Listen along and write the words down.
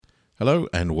Hello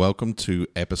and welcome to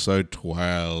episode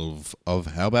 12 of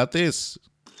How About This?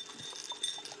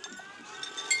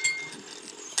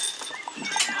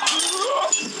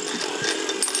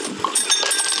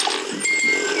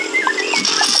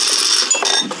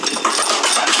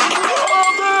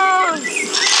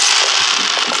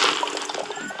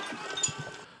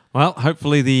 Well,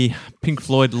 hopefully the Pink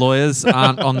Floyd lawyers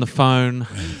aren't on the phone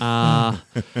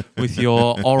with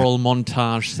your oral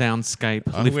montage soundscape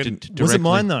lifted directly. Was it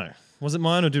mine though? Was it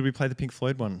mine or did we play the Pink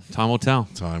Floyd one? Time will tell.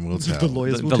 Time will tell. The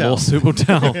lawyers will The tell. lawsuit will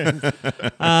tell.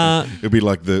 It'll be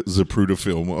like the Zapruder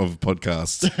film of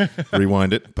podcasts.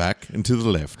 Rewind it back and to the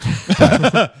left.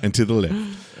 Back and to the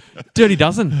left. Dirty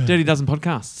Dozen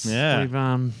podcasts.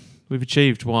 Yeah. We've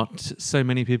achieved what so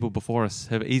many people before us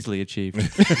have easily achieved. No,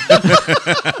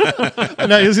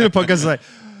 he was in a podcast like,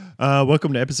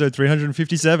 welcome to episode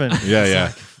 357.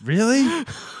 Yeah. Really?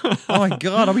 Oh my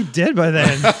God, I'll be dead by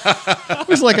then. It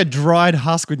was like a dried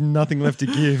husk with nothing left to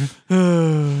give.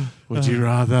 Would you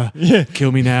rather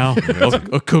kill me now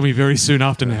or kill me very soon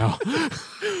after now?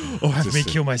 Or have me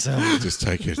kill myself. Just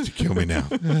take it to kill me now.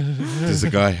 There's a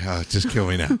guy, just kill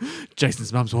me now.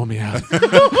 Jason's mum's worn me out.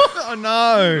 Oh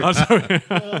no. I'm sorry.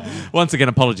 Once again,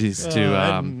 apologies to I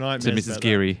had nightmares Mrs. about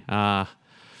Geary.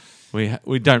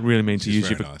 We don't really mean to She's use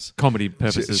you very for nice. comedy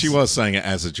purposes. She was saying it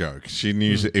as a joke. She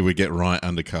knew it would get right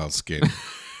under Carl's skin.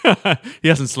 He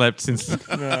hasn't slept since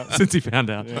since he found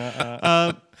out.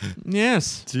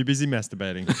 Yes. Too busy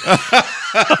masturbating.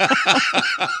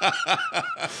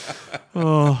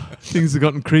 Oh, things have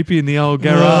gotten creepy in the old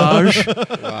garage.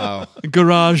 Wow.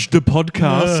 Garage the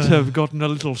podcast have gotten a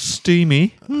little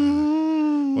steamy.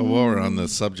 Well, while we're on the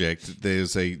subject,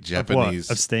 there's a Japanese...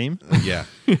 What? Of steam? Yeah.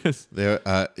 Yes. There,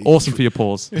 Awesome for your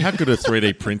paws. How good are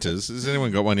 3D printers? Has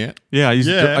anyone got one yet? Yeah, I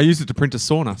Yeah. used it to print a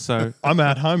sauna, so I'm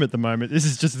at home at the moment. This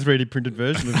is just a 3D printed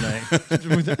version of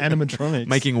me with animatronics.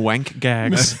 making wank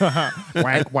gags.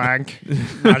 wank, wank.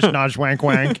 Nudge, nudge, wank,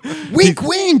 wank. Wink,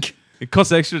 wink. It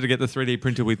costs extra to get the 3D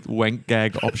printer with wank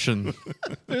gag option.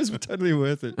 It was totally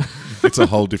worth it. It's a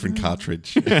whole different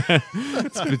cartridge.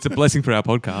 It's a blessing for our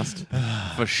podcast,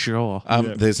 for sure.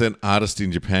 There's an artist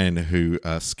in Japan who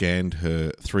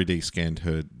 3D scanned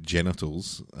her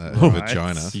genitals, her Right.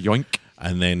 vagina, Yoink.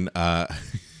 and then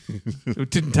It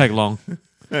didn't take long.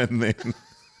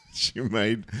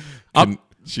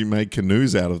 she made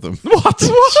canoes out of them. What? She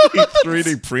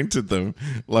 3D printed them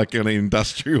like an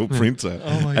industrial printer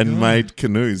my and God. made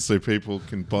canoes so people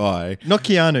can buy. Not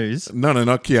Keanu's. No,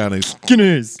 not Keanu's.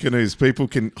 Canoes. Canoes. People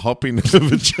can hop into the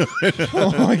vagina.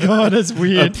 Oh my God, that's A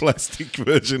weird. plastic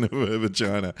version of her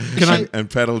vagina and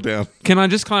paddle down. Can I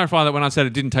just clarify that when I said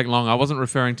it didn't take long, I wasn't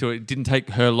referring to it didn't take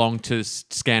her long to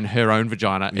scan her own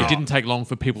vagina. It didn't take long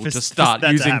for people to start that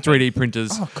to using happen. 3D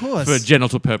printers Oh, of course. for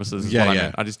genital purposes. is Yeah, what I yeah.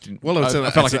 meant. I just didn't. Well, it's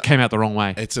I felt like it came out the wrong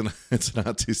way. It's an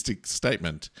artistic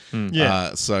statement.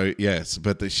 Yeah. So yes,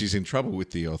 but she's in trouble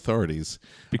with the authorities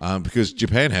because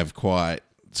Japan have quite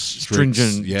strict,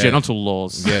 Stringent genital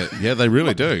laws. Yeah, they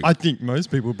really do. I think most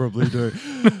people probably do.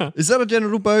 Is that a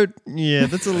genital boat? Yeah,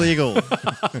 that's illegal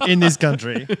in this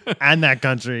country and that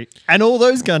country and all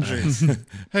those countries.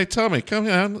 Hey, Tommy, come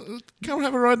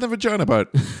have a ride in the vagina boat.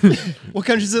 What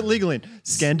countries is it legal in?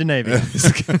 Scandinavia.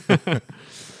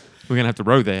 We're gonna have to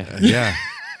row there Yeah,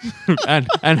 and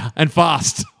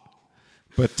fast.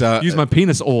 but Use my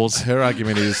penis oars. her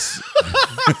argument is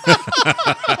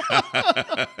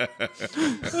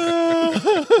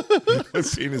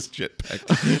penis jetpack.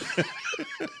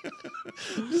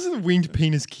 This is a winged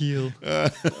penis keel.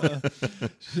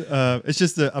 It's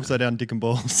just the upside down dick and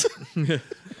balls.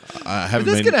 I haven't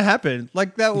That's been. gonna happen.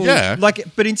 Like that will. Yeah. Like,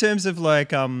 but in terms of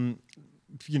like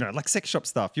like sex shop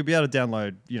stuff, you'll be able to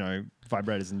download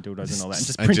vibrators and dildos and all that, and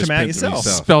just And print just them out print them yourself.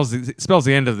 yourself. Spells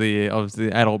the end of the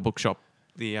adult bookshop.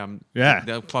 The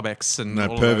Club X and No,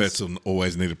 all of perverts those. will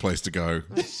always need a place to go.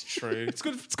 It's true. It's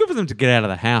good for them to get out of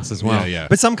the house as well. Yeah.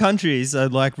 But some countries are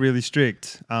like really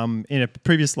strict. In a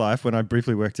previous life, when I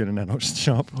briefly worked in an adult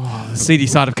shop, The seedy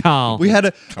side of Carl. we had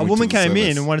a Coming woman to the came in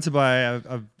service. and wanted to buy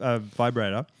a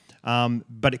vibrator.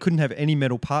 But it couldn't have any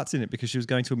metal parts in it because she was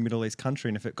going to a Middle East country,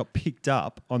 and if it got picked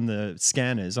up on the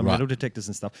scanners, on Right. metal detectors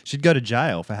and stuff, she'd go to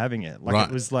jail for having it. Like Right.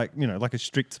 it was like like a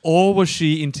strict. Or was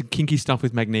she into kinky stuff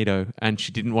with Magneto and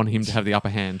she didn't want him to have the upper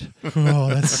hand? Oh,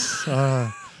 that's.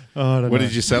 I don't know. What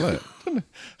did you sell her?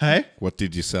 Hey, What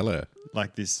did you sell her?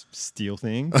 like this steel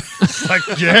thing? It's like,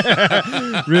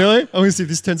 yeah, really? I'm gonna see if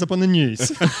this turns up on the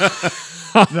news.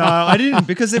 No, I didn't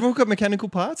because they've all got mechanical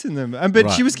parts in them. But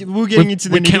Right. we were getting into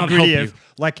the we nitty cannot gritty help of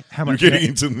like how You're much getting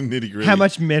into the nitty gritty. how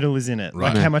much metal is in it?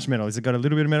 Right. Like how much metal? Has it got a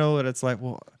little bit of metal? And it's like,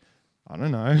 well, I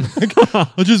don't know.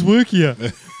 I'll just work here.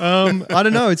 I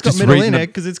don't know. It's got Just metal reading in the- it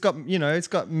because it's got it's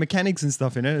got mechanics and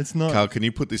stuff in it. It's not. Carl, can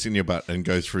you put this in your butt and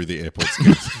go through the airport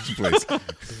skills, please?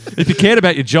 If you cared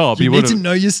about your job, you you need would to have.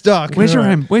 know your stock. Where's your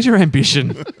Alright. Where's your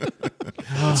ambition?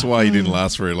 That's why you didn't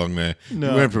last very long there. No.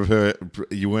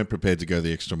 You weren't prepared to go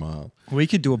the extra mile. We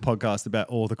could do a podcast about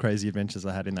all the crazy adventures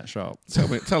I had in that shop.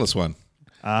 Tell us one.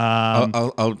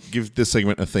 I'll give this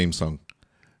segment a theme song.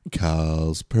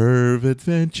 Carl's Perv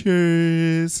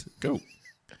Adventures. Go.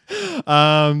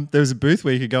 There was a booth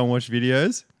where you could go and watch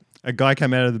videos. A guy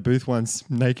came out of the booth once,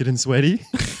 naked and sweaty.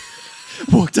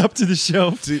 Walked up to the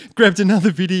shelf, grabbed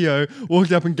another video,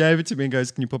 walked up and gave it to me and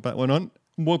goes, "Can you put that one on?"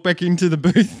 Walked back into the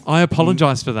booth. I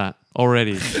apologise for that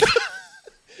already.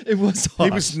 It was hot. He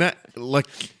was like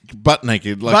butt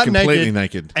naked, like Butt completely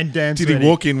naked. and damn Did sweaty. he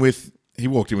walk in with? He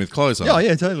walked in with clothes on. Oh,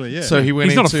 yeah, totally, yeah. So he went.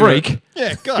 He's not a into freak.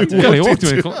 yeah, God, Well, he walked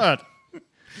dude. in- God.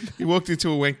 He walked into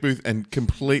a wank booth and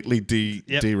completely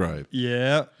Yep. derobed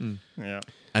Yeah. Yeah.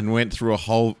 and went through a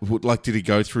whole. Like, did he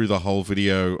go through the whole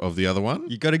video of the other one?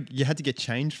 You had to get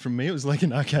changed from me. It was like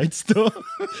an arcade store.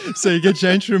 So you get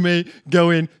changed from me, go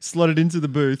in, slot it into the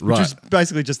booth, which Right. is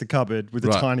basically just a cupboard with a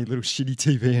Right. tiny little shitty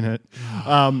TV in it. So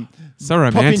Pop in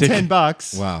romantic.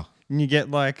 $10. Wow. And you get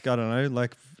like, I don't know,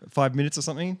 like 5 minutes or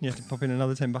something. You have to pop in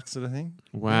another $10 sort of thing.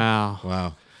 Wow.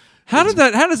 Wow. How does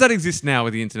that exist now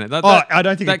with the internet? That, Oh, that- I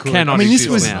don't think that it could. cannot I mean,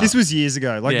 exist now. this was years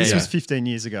ago. Like Yeah, this yeah. was 15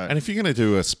 years ago. And if you're going to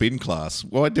do a spin class,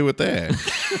 why do it there?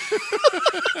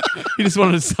 He just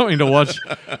wanted something to watch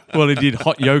while he did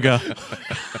hot yoga.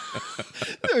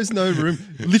 There was no room.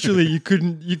 Literally, you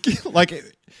couldn't. You couldn't.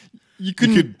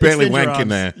 could barely extend your wank in arms.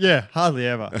 there. Yeah, hardly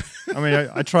ever. I mean,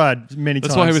 I tried many times.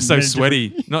 That's why he was so many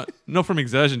different- sweaty. Not from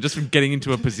exertion, just from getting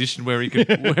into a position where he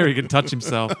could touch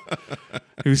himself.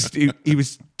 He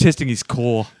was testing his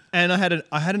core. And I had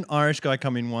an Irish guy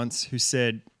come in once who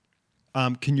said,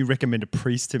 "Can you recommend a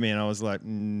priest to me?" And I was like,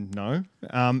 "No."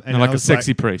 And And I like a was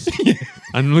sexy priest.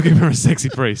 I'm looking for a sexy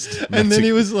priest. and then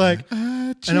he was like,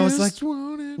 And I was like,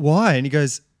 "Why?" And he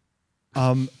goes,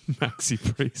 Maxi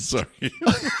priest. Sorry.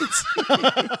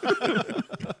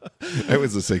 That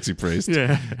was a sexy priest.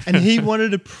 Yeah. and he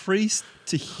wanted a priest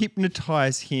to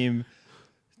hypnotize him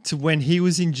to when he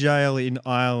was in jail in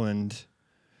Ireland.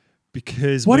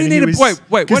 Because What do you when need he a was- wait?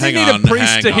 What do you Hang need on, a priest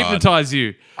hang to on. hypnotize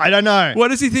you? I don't know. What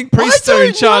does he think I priests are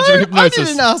in don't charge know. of hypnosis? I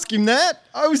didn't ask him that.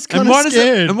 I was kind and of why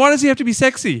scared. and why does he have to be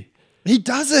sexy? He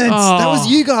doesn't. That was Oh.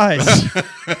 you guys.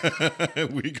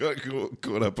 We got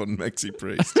caught up on Maxi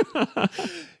Priest.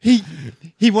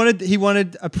 He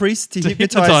wanted a priest to hypnotize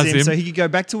hypnotize him him. so he could go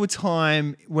back to a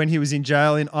time when he was in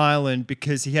jail in Ireland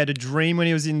because he had a dream when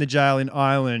he was in the jail in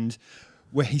Ireland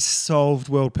where he solved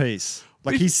world peace.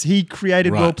 Like he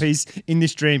created Right. world peace in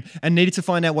this dream and needed to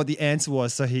find out what the answer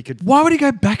was so he could. Why would he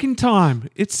go back in time?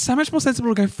 It's so much more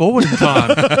sensible to go forward in time.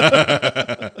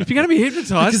 If you're going to be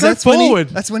hypnotized, go forward.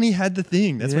 That's when he had the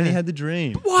thing. That's when he Yeah. had the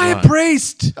dream. Why Right. a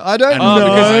priest? I don't Oh,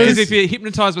 know. because if you're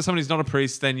hypnotized by somebody who's not a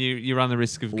priest, then you run the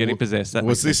risk of getting possessed. That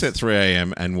Was makes this at 3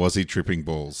 a.m. and was he tripping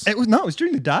balls? It was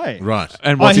during the day. Right.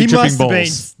 And was he tripping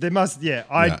balls? There must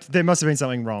have been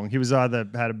something wrong. He was either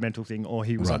had a mental thing or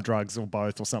he was on Right. drugs or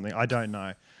both or something. I don't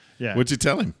know. Yeah. What'd you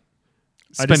tell him?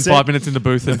 I Spend just said- 5 minutes in the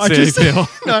booth and I see how you just- feel.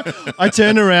 No, I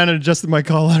turned around and adjusted my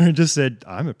collar and just said,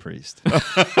 "I'm a priest."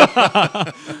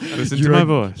 Listen to my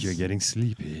voice. You're getting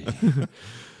sleepy.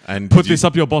 And Put did you- this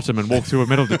up your bottom and walk through a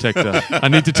metal detector. I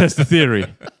need to test the theory.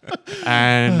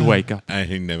 And wake up. And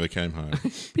he never came home.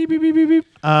 Beep, beep, beep, beep, beep.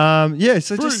 Yeah,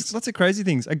 so Fruit. just lots of crazy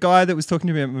things. A guy that was talking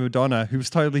to me about Madonna who was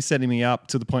totally setting me up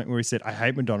to the point where he said, "I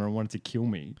hate Madonna," and wanted to kill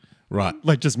me. Right.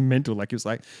 Like just mental. Like he was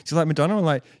like, "Do you like Madonna?" I'm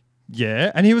like,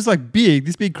 "Yeah." And he was like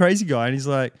this big crazy guy, and he's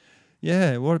like,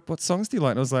 "Yeah, what songs do you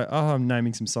like?" And I was like, "Oh, I'm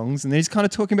naming some songs." And then he's kind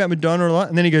of talking about Madonna a lot,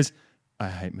 and then he goes, "I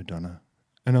hate Madonna,"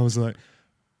 and I was like,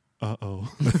 "Uh-oh."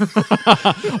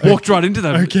 Walked right into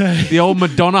them. Okay. The old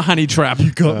Madonna honey trap.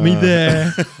 Got me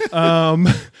there.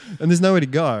 And there's nowhere to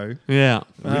go. Yeah.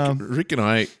 Rick and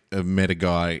I met a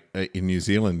guy in New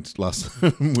Zealand last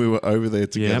time we were over there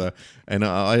together, and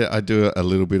I do a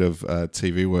little bit of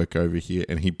TV work over here,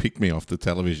 and he picked me off the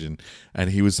television,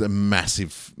 and he was a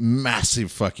massive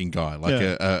fucking guy, like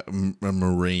Yeah. a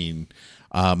Marine,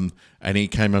 and he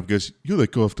came up and goes, "You're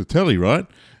that guy off the telly, right?"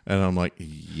 And I'm like,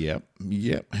 yep,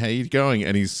 how you going?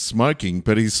 And he's smoking,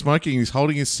 but he's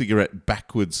holding his cigarette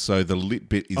backwards so the lit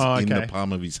bit is in the okay.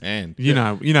 palm of his hand. You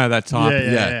know that type.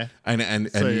 Yeah.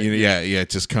 And So,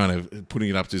 just kind of putting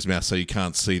it up to his mouth so you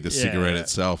can't see the Yeah, cigarette yeah.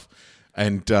 itself.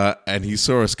 And he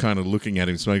saw us kind of looking at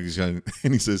him smoking,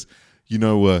 and he says, "You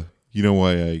know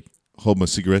why I hold my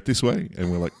cigarette this way?"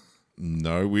 And we're like,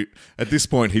 no. At this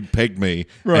point, he'd pegged me,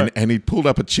 Right. and he'd pulled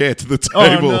up a chair to the Oh,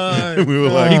 table. no. And we were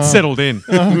like, He'd settled in.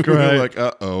 we were great. like,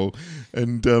 uh-oh.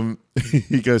 And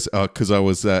he goes, because I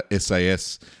was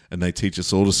SAS, and they teach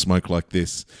us all to smoke like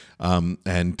this. And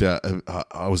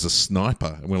I was a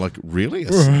sniper. And we're like, really?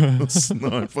 A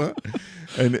sniper?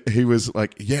 And he was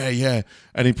like, yeah.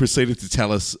 And he proceeded to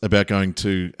tell us about going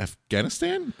to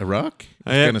Afghanistan? Iraq?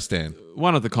 Afghanistan.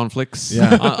 One of the conflicts.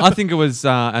 Yeah. I think it was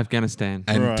Afghanistan.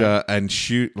 And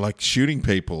shooting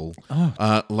people,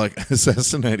 like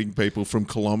assassinating people from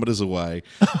kilometers away.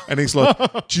 And he's like,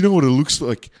 do you know what it looks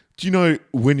like? Do you know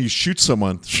when you shoot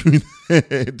someone through the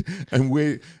head? And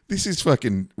this is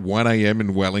fucking 1 a.m.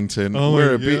 in Wellington. Oh we're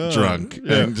my a bit God. drunk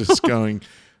Yeah. and just going,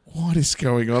 what is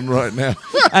going on right now?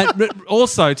 But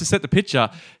also, to set the picture,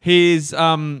 his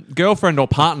girlfriend or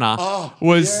partner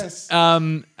was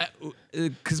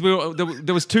because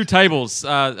there was two tables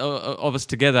of us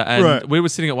together, and Right. we were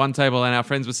sitting at one table, and our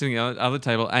friends were sitting at the other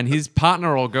table, and his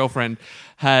partner or girlfriend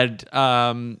had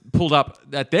pulled up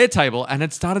at their table and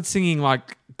had started singing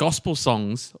like gospel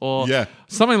songs or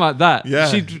something like that.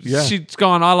 She'd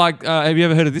gone, I like, have you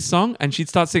ever heard of this song? And she'd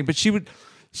start singing, but she,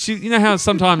 you know how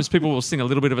sometimes people will sing a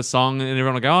little bit of a song and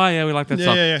everyone will go, oh yeah, we like that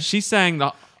song. Yeah. She sang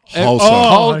the Whole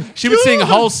song. she would sing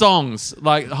whole songs,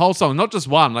 like whole song, not just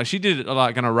one. Like she did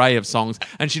like an array of songs,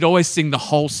 and she'd always sing the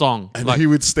whole song. And like, he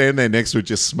would stand there next to it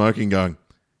just smoking, going,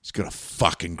 she's got a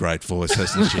fucking great voice,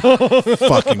 hasn't she?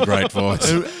 Fucking great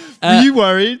voice. Were you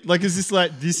worried? Like, is this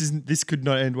like this could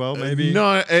not end well? Maybe.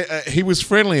 No, he was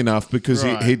friendly enough because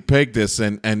Right. he'd pegged us,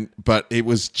 but it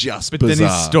was just but bizarre. then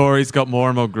his stories got more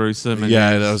and more gruesome. And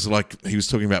Yeah, that was like he was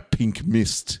talking about pink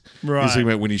mist. He Right. was talking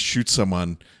about when you shoot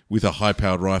someone with a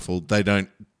high-powered rifle, they don't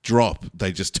drop;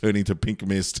 they just turn into pink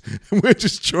mist. And we're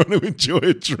just trying to enjoy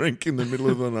a drink in the middle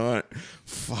of the night.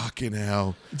 Fucking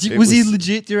hell! Was he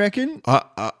legit? Do you reckon?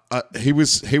 He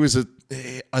was.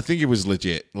 I think he was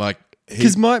legit. Like.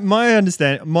 Because my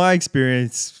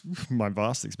experience, my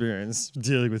vast experience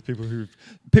dealing with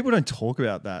people don't talk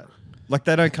about that. Like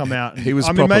they don't come out. He was I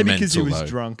mean, proper maybe because he mental, was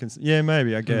though. drunk and yeah,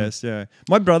 maybe I guess yeah.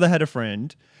 My brother had a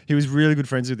friend. He was really good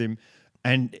friends with him,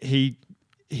 and he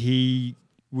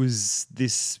was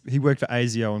this. He worked for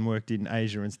ASIO and worked in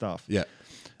Asia and stuff. Yeah.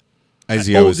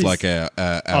 ASIO is this- like our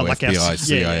like our- FBI, yeah,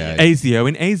 CIA. yeah, Asio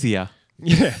in Asia.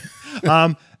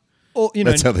 Yeah. Or, you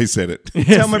know, That's how they said it.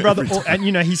 tell my brother, and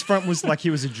you know, his front was like he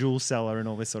was a jewel seller and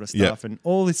all this sort of Yep. stuff and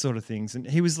all this sort of things. And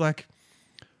he was like,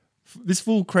 this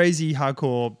full crazy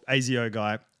hardcore ASIO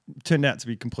guy turned out to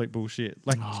be complete bullshit.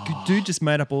 Like, dude just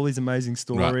made up all these amazing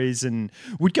stories and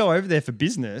would go over there for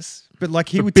business, but like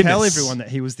he would tell business. everyone that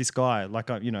he was this guy. Like,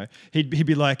 you know, he'd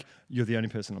be like, "You're the only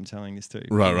person I'm telling this to."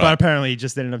 Right. But apparently, he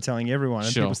just ended up telling everyone,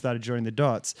 and Sure. people started joining the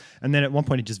dots. And then at one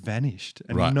point, he just vanished,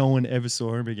 and Right. no one ever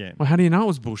saw him again Well, how do you know it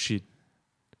was bullshit?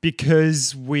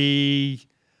 because You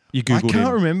I Googled can't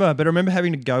him. remember, but I remember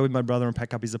having to go with my brother and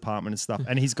pack up his apartment and stuff.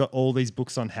 And he's got all these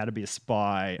books on how to be a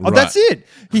spy. Oh, Right. that's it.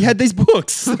 He had these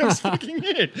books. That was fucking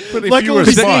it. But if Like you all were a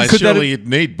these spy, things. could that surely you'd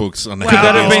need books on Well, how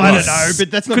that to have be a been I spy. don't know,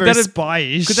 but that's not Could very that have-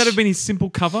 spy-ish. Could that have been his simple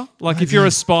cover? Like, if you're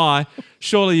a spy,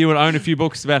 surely you would own a few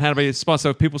books about how to be a spy.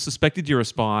 So if people suspected you're a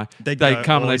spy, They'd they go,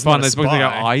 come "Oh, and they he's find not a those books and they go,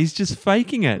 spy." oh, he's just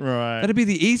faking it. Right. That'd be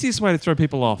the easiest way to throw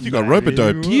people off. You got Maybe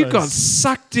rope-a-dope. it You was. got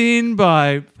sucked in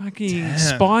by fucking Damn.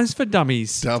 spies for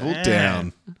dummies. Double Damn.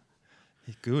 down.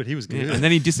 Good. He was good. Yeah, and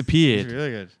then he He was disappeared. really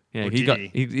good. Yeah, Or he did got. he?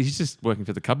 He's just working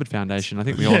for the Cupboard Foundation. I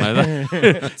think we all know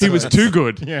that. He was too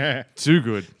good. Yeah. Too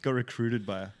good. Got recruited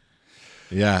by a...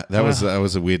 Yeah, that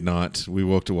was a weird night. We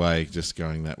walked away just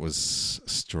going, that was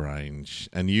strange.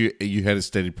 And you had a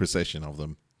steady procession of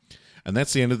them. And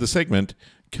that's the end of the segment.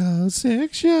 Cause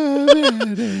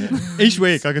sexuality. Each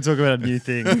week I could talk about a new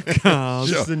thing. Carl's,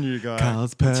 Just the new guy.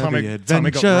 Carl's The time Pervy I got robbed.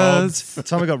 Adventures. The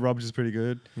time I got robbed was pretty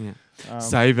good. Yeah.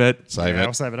 Save it. Save Yeah, it.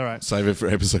 I'll save it. All right. Save it for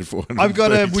episode 4. I've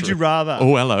got a would you rather.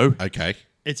 Oh, hello. Okay.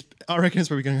 I reckon it's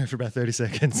probably going to go for about 30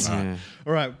 seconds. Yeah.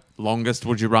 All right. Longest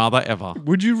would you rather ever?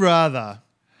 Would you rather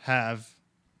have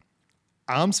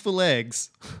arms for legs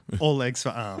or legs for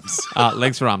arms?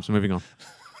 Legs for arms. Moving on.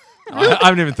 I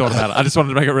haven't even thought about it. I just wanted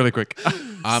to make it really quick.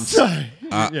 Arms, yeah.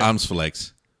 arms for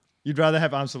legs. You'd rather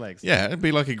have arms for legs? Yeah, it'd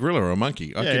be like a gorilla or a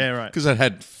monkey. Yeah, right. Because I'd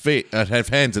had feet. I'd have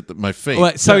hands at my feet.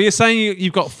 Wait, so you're saying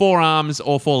you've got 4 arms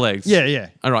or 4 legs? Yeah, yeah.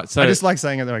 All right. So I just like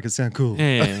saying it that way because it sounds cool.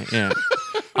 yeah.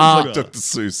 Dr.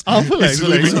 Seuss. Arm for legs, He's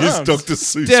legs living for his arms. Dr.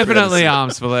 Seuss. Definitely fantasy.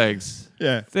 arms for legs.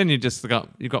 Yeah. Then you've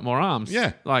got more arms.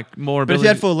 Yeah. Like more But if ability. you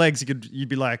had 4 legs, you'd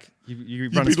be like, you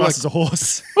run be as fast like- as a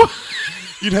horse.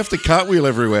 You'd have to cartwheel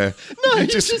everywhere. No, You'd you'd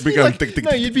just just be be going like, tick, tick, no,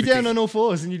 tick, you'd be tick, down tick. on all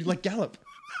fours and you'd like gallop.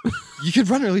 You could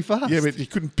run really fast. Yeah, but you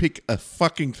couldn't pick a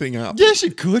fucking thing up. Yes,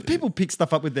 you could. People pick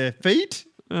stuff up with their feet.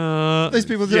 Those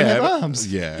people don't have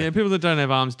arms. Yeah. Yeah, people that don't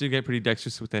have arms do get pretty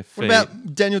dexterous with their feet. What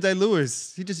about Daniel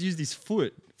Day-Lewis? He just used his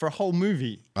foot for a whole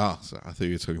movie. Oh, so I thought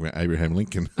you were talking about Abraham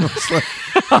Lincoln. I was like,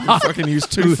 he fucking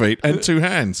used 2 feet and 2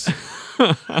 hands.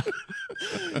 No,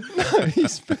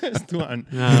 his first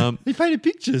one. He painted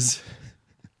pictures.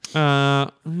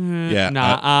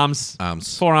 Arms.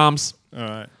 Arms. 4 arms. All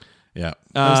right. Yeah.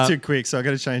 That was too quick, so I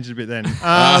got to change it a bit then.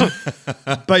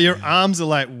 But your arms are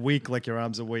like weak, like your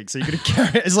arms are weak. So you got to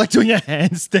carry it. It's like doing a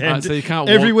handstand. Right, so you can't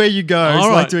Everywhere you go, it's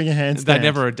All like right. doing a handstand. They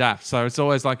never adapt, so it's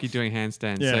always like you're doing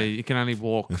handstands. Yeah. So you can only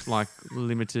walk like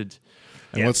limited.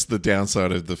 And what's the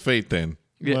downside of the feet then?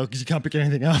 Well, because you can't pick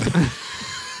anything up.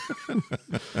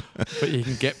 But you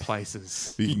can get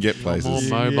places. You can get places.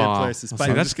 More Yeah, mobile. places. I But-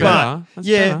 see, that's but- better. That's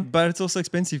better. But it's also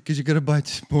expensive because you got to buy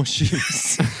more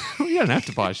shoes. You don't have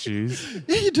to buy shoes.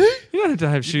 Yeah, you do. You don't have to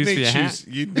have shoes for your hat.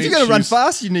 You'd If need you're going to run shoes-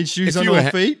 fast, you need shoes If on you all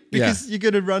were feet yeah. because you're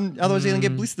going to run. Otherwise, you're going to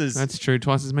get blisters. That's true.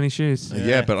 Twice as many shoes.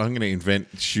 Yeah, but I'm going to invent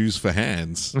shoes for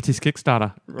hands. What's his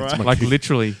Kickstarter? Right. Like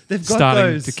literally They've got starting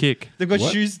those. to kick. They've got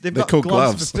What? shoes. They've They're got called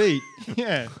gloves gloves. for feet.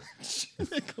 Yeah.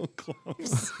 They're called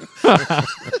gloves.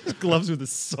 Gloves with a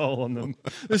sole on them.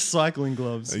 They're cycling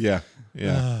gloves. Yeah.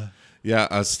 Yeah,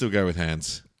 I'd still go with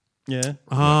hands. Yeah.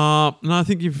 No, I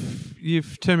think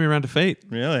you've turned me around to feet.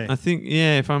 Really? I think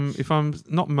if I'm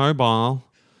not mobile,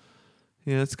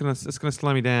 yeah, it's gonna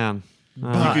slow me down.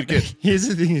 But could get- here's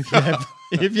the thing: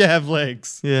 if you have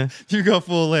legs, Yeah, if you've got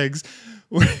 4 legs,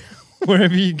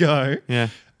 wherever you go, yeah.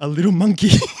 a little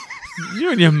monkey.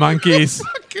 You and your monkeys.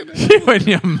 You and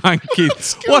your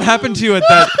monkeys. What happened to you at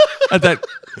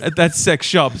that sex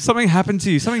shop? Something happened to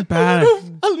you. Something bad.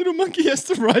 A little monkey has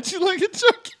to ride you like a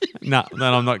jockey, No,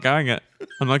 I'm not going it.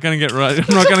 I'm not going to get right.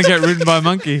 I'm not going to get ridden by a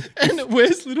monkey. and it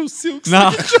wears little silks. No.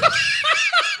 Like a jockey.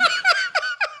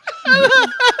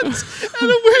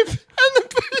 and a whip and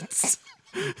the boots.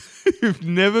 You've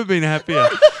never been happier.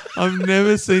 I've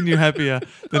never seen you happier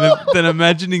than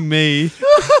imagining me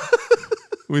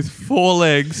with 4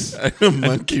 legs And a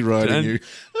monkey riding and- you.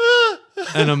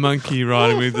 and a monkey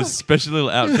riding with a special little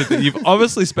outfit that you've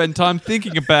obviously spent time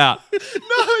thinking about. No,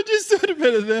 I just thought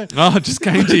about it there. Oh, it just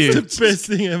came to you. It's the best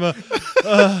thing ever.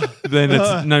 Then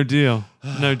it's no deal.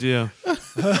 No deal.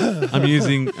 I'm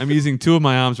using 2 of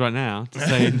my arms right now to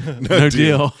say no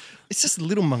deal. It's just a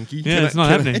little monkey. Yeah, it's not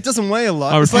happening. It doesn't weigh a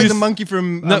lot. I It's like the refuse- monkey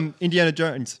from No. Indiana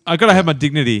Jones. I gotta have my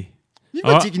dignity. You've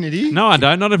All got right. dignity. No, I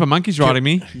don't. Not if a monkey's riding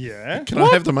me. Yeah. Can I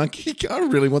have the monkey? I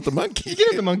really want the monkey. You can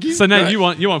have the monkey. So now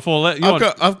Right. you want 4 legs.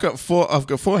 I've got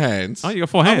 4 hands. Oh, you got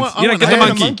 4 hands. I You don't want get the a hand.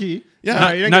 monkey. monkey. Yeah.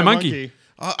 No, you don't No get a monkey.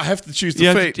 I have to choose the You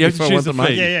have feet to if I choose want the the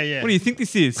monkey. feet. Yeah. What do you think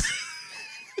this is?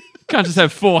 Can't just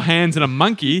have 4 hands and a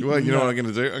monkey. Well, you know what I'm going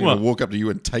to do? I'm What? going to walk up to you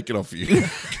and take it off you.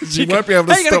 'Cause you won't be able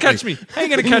to How you gonna stop catch me? How you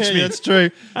gonna catch Yeah, me? that's true.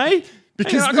 Hey,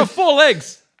 Because I got 4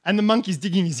 legs. And the monkey's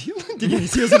digging his heels in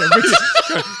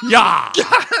it. Yeah.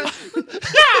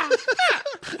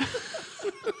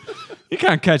 You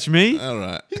can't catch me. All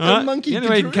right. All right? monkey The only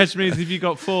way you can control- catch me is if you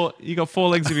got 4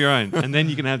 legs of your own, and then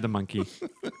you can have the monkey.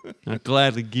 I'll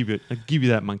gladly give it. I'll give you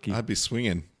that monkey. I'd be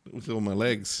swinging with all my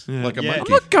legs Yeah. like a Yeah. monkey.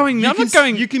 I'm not going. I'm not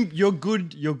going. You're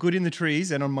good in the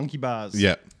trees and on monkey bars.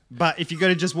 Yeah. But if you got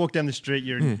to just walk down the street,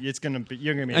 you're gonna be.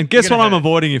 And guess what I'm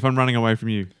avoiding if I'm running away from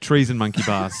you? Trees and monkey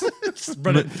bars.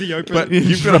 Run it to the open. But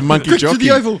you've got a monkey To jockey.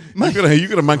 the oval. You've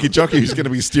got a monkey jockey who's going to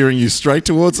be steering you straight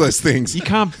towards those things. You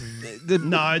can't.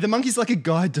 No, the monkey's like a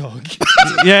guide dog.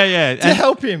 Yeah. To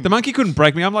help him. The monkey couldn't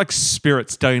break me. I'm like Spirit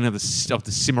Stone of the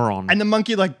Cimarron. And the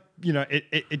monkey, like,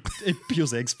 it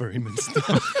peels eggs for him and stuff.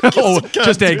 Oh, Can't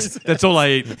just do eggs. that. That's all I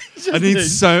eat.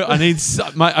 eggs.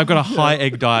 I've got a high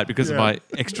egg diet because of Yeah. my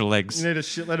extra legs. You need a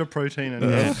shitload of protein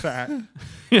and fat.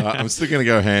 I'm still going to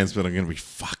go hands, but I'm going to be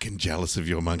fucking jealous of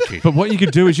your monkey. But what you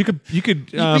could do is you could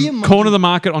be a monkey. corner the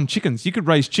market on chickens. You could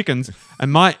raise chickens,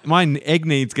 and my egg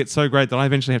needs get so great that I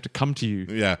eventually have to come to you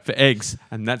Yeah. for eggs,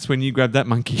 and that's when you grab that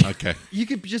monkey. Okay. You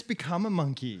could just become a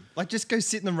monkey. Like, just go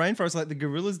sit in the rainforest like the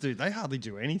gorillas do. They hardly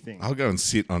do anything. I'll go and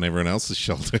sit on everyone else's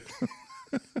shoulder.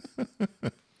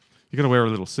 You got to wear a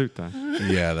little suit though.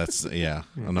 Yeah.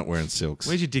 I'm not wearing silks.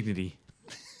 Where's your dignity?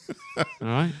 All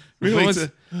right. Really? Always-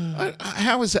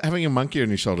 How is having a monkey on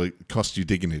your shoulder cost you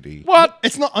dignity? what?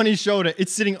 It's not on his shoulder.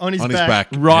 It's sitting on his On his back,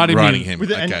 Riding riding him. him.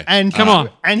 With it, Okay. and Come on.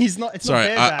 And he's not. It's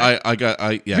Sorry, not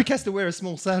bareback. yeah. Rick has to wear a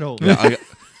small saddle.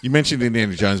 You mentioned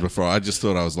Indiana Jones before. I just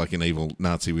thought I was like an evil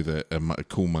Nazi with a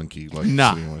cool monkey. Like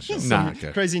Nah. sitting on my shoulder. Nah.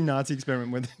 Okay. Crazy Nazi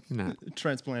experiment with No.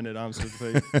 transplanted arms to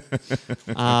the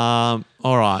feet. All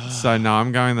right. So no,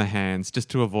 I'm going the hands just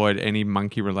to avoid any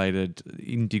monkey-related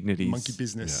indignities. Monkey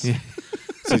business. Yeah.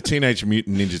 So Teenage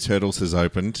Mutant Ninja Turtles has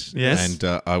opened. Yes.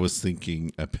 And I was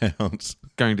thinking about...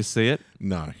 Going to see it?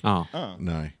 No. Oh.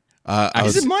 No.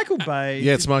 Is it Michael Bay?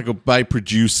 Yeah, it's Michael Bay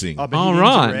producing. Oh, but Oh, he didn't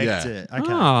right. direct Yeah. it.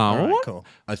 Okay. Oh, All right, what? cool.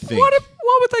 I think.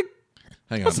 Why would they...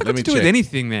 Hang on, What's that let got me to do with check.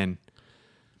 anything then?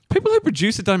 People who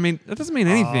produce it that doesn't mean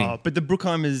anything. Oh, but the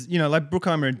Bruckheimers, like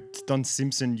Bruckheimer and Don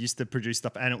Simpson used to produce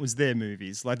stuff, and it was their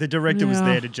movies. Like the director was Yeah.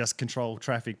 there to just control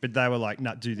traffic, but they were like,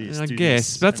 "Nah, do this." I do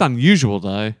guess. this. That's unusual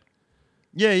though.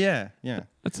 Yeah.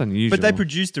 That's unusual. But they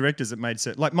produced directors that made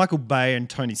like Michael Bay and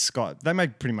Tony Scott. They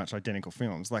made pretty much identical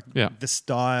films. Like Yeah. the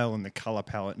style and the color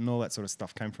palette and all that sort of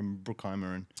stuff came from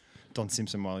Bruckheimer and Don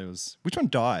Simpson while he was. Which one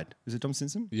died? Was it Don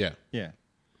Simpson? Yeah. Yeah.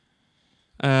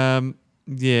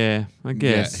 Yeah, I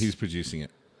guess. Yeah, he's producing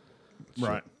it.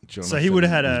 Right. Jonathan So he would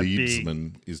have had a big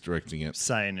Liebsman is directing it.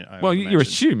 say in it. I well, would you're imagine.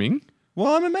 assuming.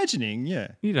 Well, I'm imagining. Yeah.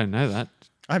 You don't know that.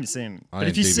 I haven't seen it. But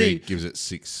if IMDb you see, gives it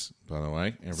 6, by the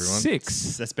way, everyone.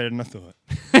 6. that's better than I thought.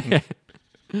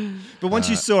 But once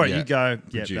you saw it, yeah, you go,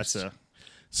 yeah, produced. that's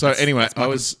So anyway, that's I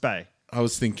Michael was Bay.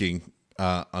 thinking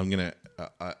I'm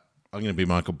gonna be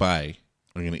Michael Bay.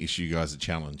 I'm gonna issue you guys a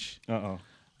challenge. Uh-oh.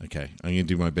 Okay, I'm gonna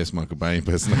do my best Michael Bay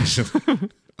impersonation.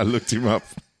 I looked him up.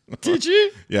 Did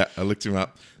you? Yeah, I looked him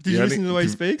up. Did you listen to the way he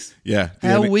speaks? Yeah.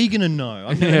 How are we going to know?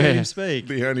 I'm going to hear him speak.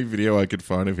 The only video I could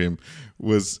find of him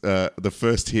was the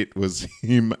first hit was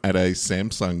him at a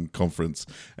Samsung conference,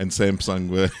 and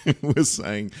Samsung was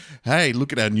saying, "Hey,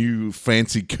 look at our new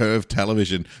fancy curved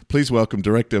television. Please welcome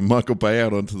director Michael Bay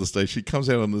out onto the stage." He comes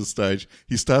out onto the stage,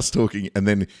 he starts talking, and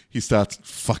then he starts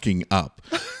fucking up,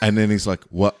 and then he's like,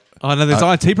 "What?" Oh no, there's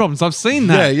IT problems. I've seen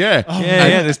that. Yeah.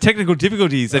 Yeah. There's technical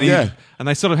difficulties that and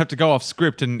they sort of have to go off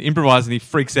script and improvise, and he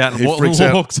freaks out and walks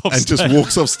off and stage. just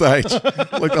walks off stage.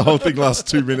 Like the whole thing lasts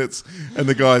 2 minutes, and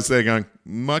the guy's there going,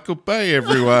 "Michael Bay,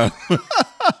 everyone."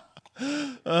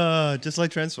 Just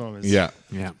like Transformers. Yeah.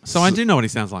 Yeah. So I do know what he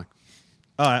sounds like.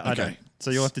 I Okay. don't. So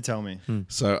you'll have to tell me.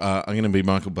 So I'm going to be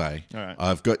Michael Bay. All right.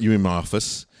 I've got you in my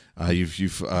office.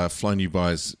 You've flown you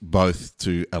guys both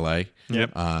to LA.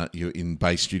 Yep. You're in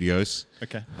Bay Studios.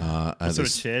 Okay. And What sort of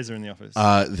there's- chairs are in the office?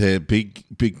 they're big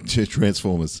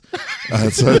Transformers.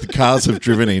 So the cars have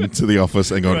driven into the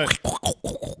office and gone. Right.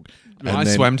 And I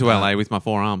then, swam to LA with my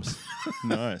 4 arms.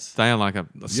 Nice. They are like a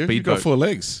You've got speedboat. 4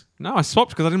 legs. No, I swapped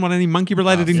because I didn't want any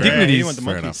monkey-related fair. Yeah, indignities. you want the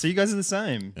Fair monkey. enough. So you guys are the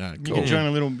same. Yeah, You cool. can join a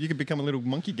little. You could become a little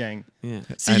monkey gang. Yeah.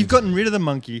 So you've gotten rid of the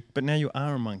monkey, but now you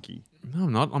are a monkey. No,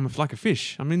 I'm not. I'm like a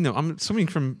fish. I'm swimming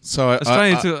from So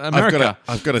Australia to America.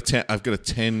 I've got a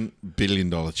 $10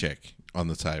 billion check on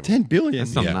the table. 10 billion.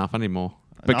 That's not Yeah. enough. I need more.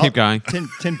 But No, keep going.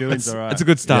 10 billion's all right. It's a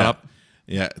good startup.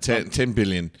 Yeah, 10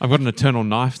 billion. I've got an eternal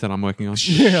knife that I'm working on.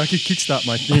 Yeah, I could kickstart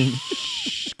my thing.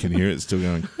 Can you hear it? It's still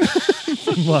going.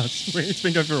 Last week. It's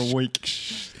been going for a week.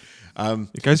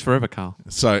 It goes forever, Carl.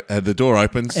 So the door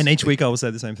opens, And each week I will say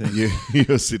the same thing.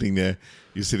 you're sitting there.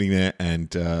 You're sitting there,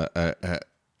 and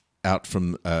out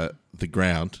from the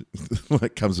ground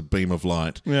like comes a beam of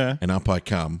light. Yeah. And up I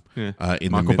come. Yeah.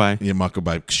 In Michael Bay. Yeah, Michael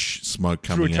Bay. Smoke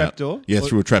Through a coming out. trapdoor? Yeah, Or-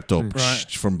 through a trapdoor. Right.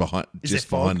 From behind, Is just it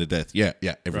fog? behind the desk. Yeah,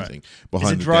 everything. Is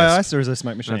Behind it the dry desk. ice or is it a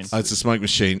smoke machine? That's- It's a smoke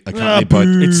machine. Ah, Accompanied by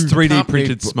boo. It's 3D accompanied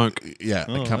printed by- smoke. Yeah,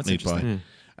 Oh, that's accompanied by. interesting.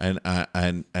 And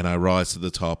I rise to the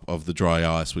top of the dry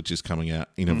ice, which is coming out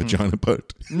in a vagina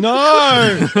boat. No!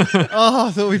 Oh,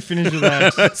 I thought we'd finish with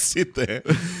that. I sit there.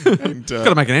 And, Got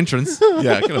to make an entrance.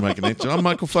 yeah, I gotta make an entry. I'm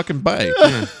Michael fucking Bay.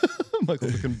 Michael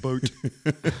looking boat.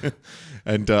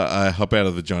 And I hop out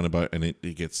of the vagina boat, and it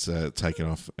gets taken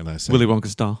off. And I say, Willy Wonka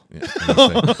style. yeah,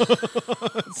 and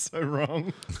That's so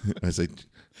wrong. I say,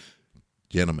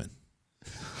 gentlemen,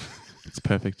 It's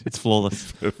perfect. It's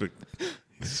flawless. perfect.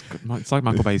 It's like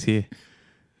Michael Bay's here.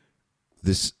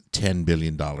 This $10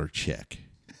 billion check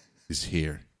is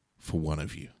here for one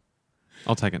of you.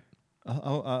 I'll take it.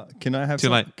 Can I have Too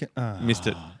some? late. Can, Missed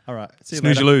it. All right. See you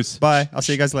Snooze, later. you lose. Bye. I'll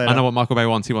see you guys later. I know what Michael Bay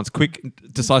wants. He wants quick,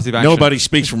 decisive action. Nobody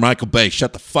speaks for Michael Bay.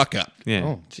 Shut the fuck up. Yeah.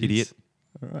 Oh, jeez. Idiot.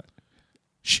 All right.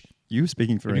 Shh. You were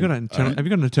speaking for Have you, him. have you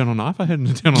got an eternal knife? I heard an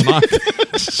eternal knife.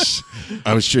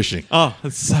 I was shushing. Oh,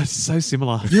 it's so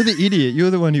similar. You're the idiot. You're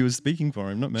the one who was speaking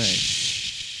for him, not me.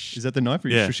 Is that the knife or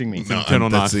are you Yeah. shushing me? No. Eternal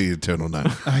that's knife. the eternal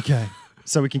knife. Okay.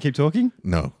 So we can keep talking?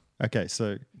 No, Okay.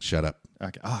 So, shut up.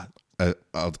 okay.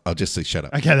 I'll just say shut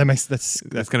up. Okay. that's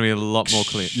That's going to be a lot more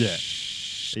clear. yeah.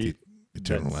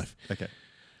 Eternal That's- life. Okay.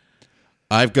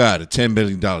 I've got a $10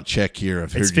 billion check here.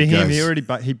 I've heard It's for you him. guys. He already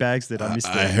he bags it. I missed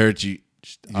it. I heard you.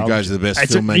 You guys are the best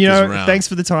It's filmmakers around. Thanks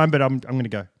for the time, but I'm going to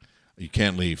go. You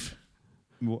can't leave.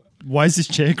 Why is this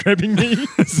chair grabbing me?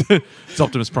 It's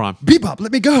Optimus Prime. Bebop,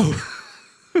 let me go.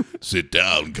 Sit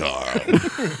down, Carl.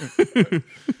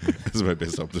 That's my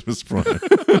best Optimus Prime.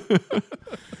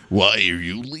 Why are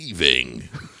you leaving?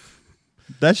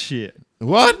 That's shit.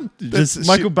 What? Just That's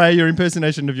Michael shit. Bay, your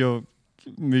impersonation of your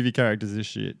movie characters is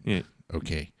shit. Yeah.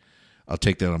 Okay. I'll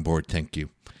take that on board. Thank you.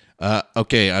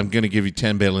 Okay, I'm going to give you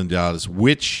 $10 billion.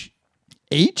 Which?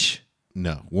 Each?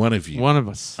 No, one of you. One of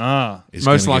us. is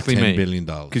Most gonna get likely me. $10 billion.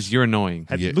 Because you're annoying.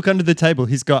 Yeah. Look under the table.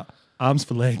 He's got arms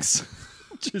for legs.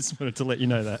 Just wanted to let you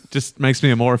know that. Just makes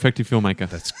me a more effective filmmaker.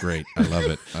 That's great. I love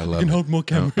it. I love can it. hold more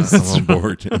cameras. I'm on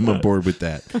board. I'm on board with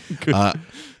that.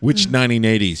 Which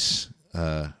 1980s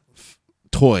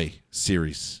toy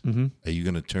series are you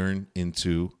going to turn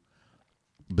into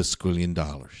basquillion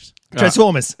dollars?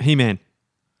 Transformers. He-Man.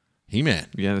 He-Man.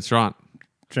 Yeah, that's right.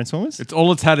 Transformers? It's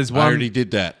all it's had is I one. already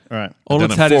did that. All right. All I've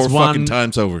it's done had it is 4 one. fucking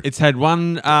times over. It's had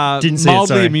one Didn't see it, mildly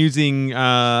sorry. amusing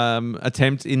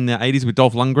attempt in the 80s with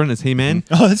Dolph Lundgren as He-Man.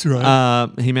 Oh, that's right.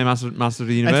 He-Man Master of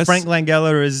the Universe. and Frank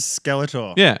Langella as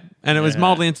Skeletor. Yeah, and it was Yeah.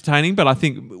 mildly entertaining, but I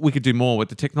think we could do more with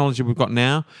the technology we've got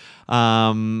now.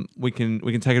 We can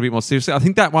take it a bit more seriously. I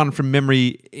think that one from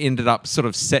memory ended up sort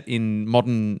of set in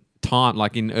modern time,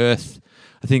 like in Earth.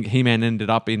 I think He-Man ended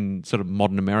up in sort of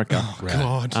modern America. Oh,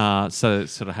 God. So it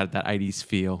sort of had that 80s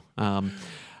feel.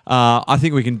 I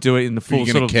think we can do it in the Who are full you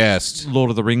sort going of to cast? Lord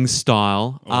of the Rings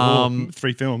style.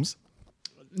 3 films.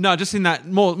 No, just in that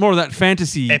more of that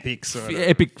fantasy Epic sort of.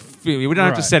 epic feel. We don't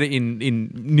have to Right. set it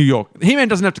in New York. He-Man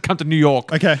doesn't have to come to New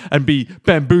York Okay. and be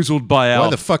bamboozled by our Why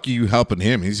the fuck are you helping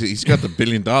him? He's got the $1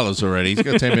 billion already. He's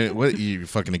got 10 million. What, you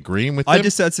fucking agreeing with him? I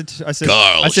said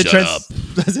Carl, I said shut up.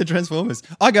 I said Transformers.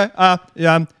 I go.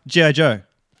 G.I. Joe.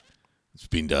 It's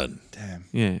been done. Damn.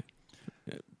 Yeah,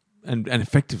 and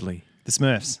effectively. The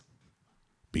Smurfs.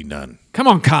 Been done. Come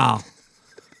on, Carl.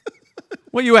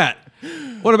 Where you at?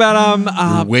 What about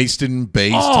You're wasting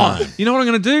Bay's time. You know what I'm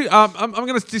going to do? I'm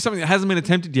going to do something that hasn't been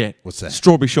attempted yet. What's that?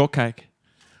 Strawberry shortcake.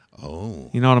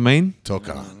 Oh, You know what I mean? talk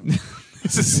on.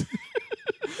 This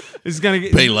is going to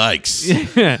get Bay likes.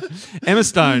 yeah. Emma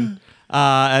Stone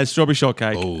as Strawberry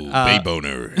Shortcake. Oh, Bay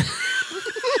boner.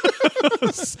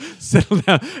 Settle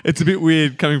down. It's a bit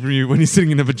weird coming from you when you're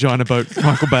sitting in a vagina boat,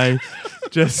 Michael Bay.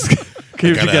 Just keep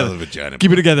it Got out together. of the vagina.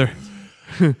 Keep it together.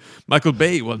 Michael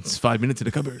Bay wants 5 minutes in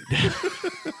a cupboard.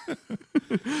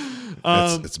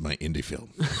 That's my indie film.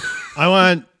 I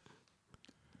want.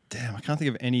 Damn, I can't think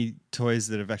of any toys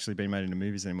that have actually been made into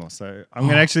movies anymore. So I'm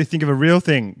going to actually think of a real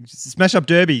thing. Smash Up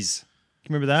Derbies.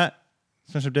 Can you remember that?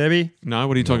 Smash Up Derby? No,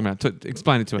 what are you talking about?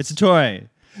 Explain it to us. It's a toy.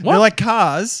 What? They're like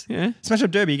cars. Yeah. Smash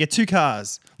Up Derby. You get 2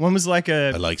 cars. One was like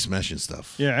I like smashing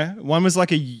stuff. one was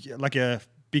like a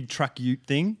big truck ute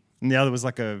thing, and the other was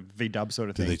like a V-dub sort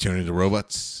of Do thing. they turn into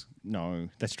robots? No,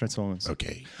 that's Transformers.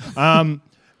 Okay.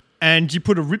 And you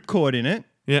put a ripcord in it,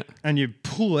 Yeah. and you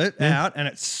pull it out, and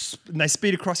and they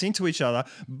speed across into each other.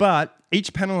 But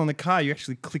each panel on the car, you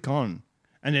actually click on,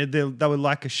 and they were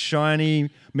like a shiny,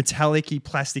 metallic-y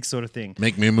plastic sort of thing.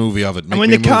 Make me a movie of it. Make And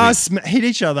when me the a movie. cars hit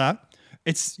each other,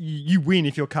 you win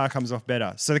if your car comes off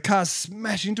better. So the cars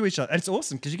smash into each other. And it's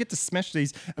awesome because you get to smash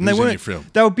these. And Who's in they your film?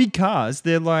 They were big cars.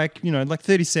 They're like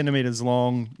 30 centimeters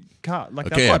long car. Like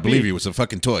they're Okay, quite I believe big. you. It's a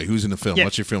fucking toy. Who's in the film? Yeah.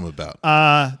 What's your film about?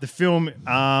 The film.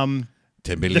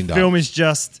 $10 billion. The film is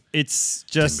just. It's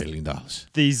 $10 just billion.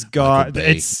 these guys. Michael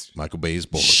Bay, It's. Michael Bay is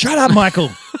bored. Shut up,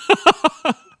 Michael.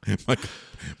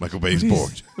 Michael Bay is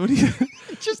bored. What are you?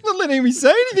 Just not letting me say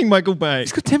anything, Michael Bay.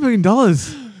 He's got $10 million.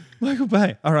 Michael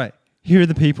Bay. All right. Here are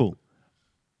the people.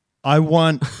 I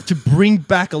want to bring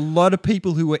back a lot of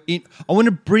people who were in. I want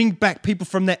to bring back people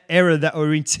from that era that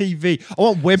were in TV. I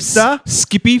want Webster.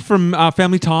 Skippy from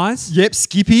Family Ties. Yep,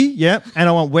 Skippy. Yep, and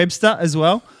I want Webster as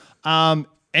well.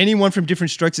 Anyone from Different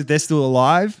Strokes if they're still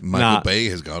alive. Michael Nah. Bay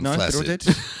has gone No, they're all flaccid.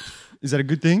 dead. Is that a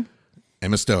good thing?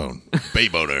 Emma Stone, Bay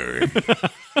boner.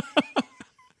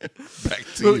 Back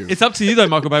to Well, you. it's up to you though,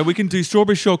 Michael Bay. We can do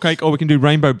Strawberry Shortcake or we can do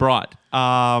Rainbow Bright.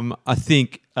 I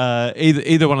think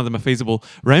either one of them are feasible.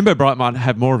 Rainbow Bright might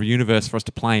have more of a universe for us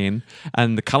to play in,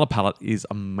 and the color palette is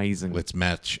amazing. Let's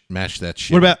mash that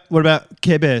shit. What about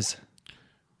Care Bears?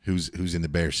 Who's in the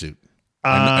bear suit?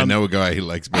 I know a guy who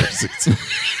likes bear suits. In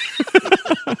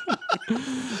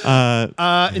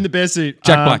the bear suit,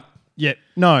 Jack Black. Yeah,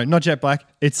 no, not Jack Black.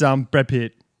 It's Brad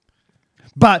Pitt.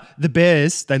 But the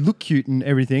bears, they look cute and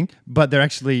everything, but they're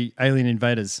actually alien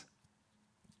invaders.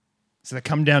 So they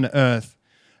come down to Earth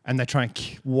and they try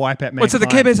and wipe out mankind. Wait, so the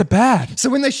Care Bears are bad? So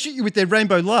when they shoot you with their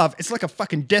rainbow love, it's like a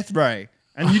fucking death ray,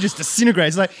 and you just disintegrate.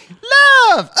 It's like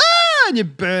love, and you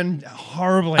burn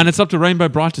horribly. And it's up to Rainbow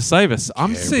Bright to save us.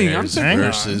 I'm seeing Bears Hang on.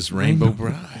 versus Rainbow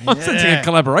Bright. I'm sensing a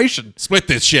collaboration. Split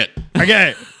this shit.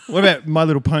 Okay, What about My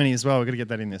Little Pony as well? We're going to get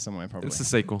that in there somewhere, probably. It's the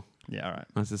sequel. Yeah, all right.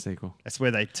 That's the sequel. That's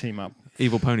where they team up.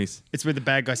 Evil ponies. It's where the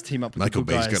bad guys team up with Michael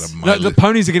the good Bay's guys. got a The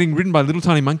ponies are getting ridden by little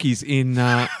tiny monkeys in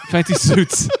fancy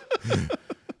suits.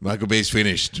 Michael Bay's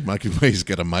finished. Michael Bay's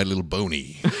got a My Little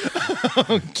Pony.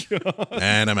 Oh, God.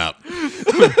 And I'm out.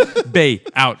 Bay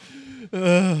out.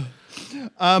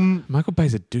 Michael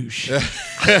Bay's a douche.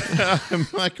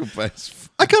 Michael Bay's.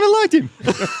 I kind of liked him.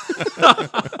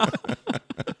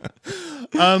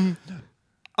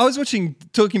 I was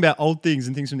talking about old things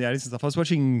and things from the 80s and stuff. I was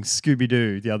watching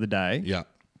Scooby-Doo the other day. Yeah.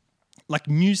 Like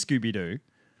new Scooby-Doo.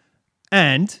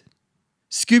 And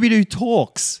Scooby-Doo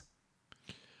talks.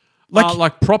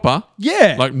 Like proper.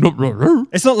 Yeah. Like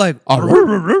It's not like,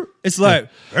 it's like,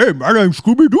 hey, my name's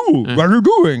Scooby-Doo. What are you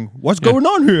doing? What's going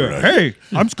on here? Hey,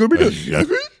 I'm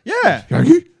Scooby-Doo. Yeah.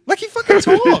 Like he fucking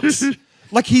talks.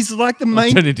 Like he's like the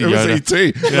main. Turn into It was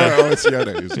Yoda. E.T. Yeah. Oh, it's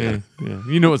Yoda. It was Yoda. Yeah.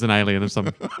 You knew it was an alien or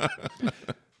something.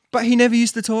 But he never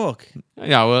used to talk.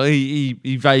 Yeah, well, he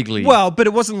vaguely. Well, but it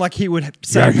wasn't like he would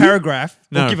say a paragraph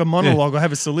No. or give a monologue or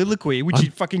have a soliloquy, which he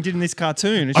fucking did in this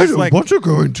cartoon. It's I just don't like, want to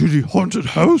go into the haunted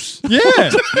house. yeah.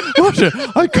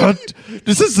 I can't.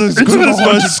 This is as good as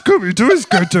what Scooby Doo is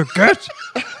going to get.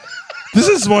 This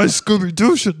is why Scooby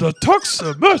Doo should not talk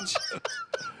so much.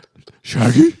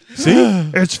 Shaggy, see,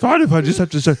 it's fine if I just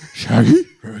have to say Shaggy,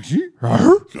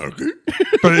 Arr.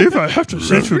 But if I have to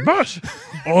say too much,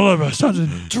 all of a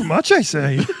sudden, too much I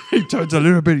say, he turns a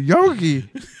little bit yogi.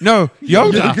 No,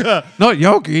 yoga, not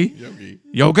yogi.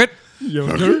 Yogurt.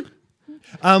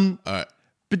 All right.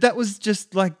 But that was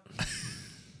just like,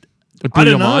 It blew I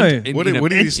don't your mind. know. What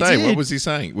did he it say? did. What was he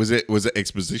saying? Was it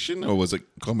exposition or was it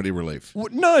comedy relief?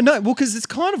 no, well, because it's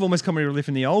kind of almost comedy relief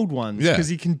in the old ones Yeah. because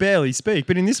he can barely speak.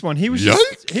 But in this one, he was Yoke?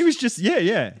 just, He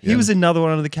Yeah. was another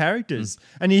one of the characters,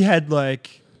 and he had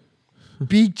like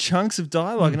big chunks of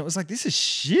dialogue, and it was like, this is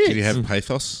shit. Did he have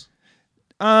pathos?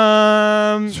 Three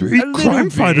a little crime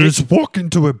bit. fighters walk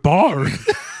into a bar.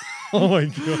 Oh my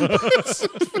god!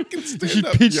 You should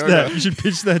pitch that. You should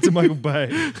pitch that to Michael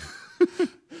Bay.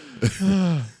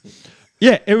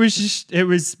 Yeah, it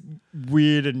was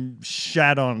weird and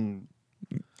shat on.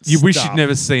 You wish stuff. you'd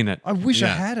never seen it. I wish I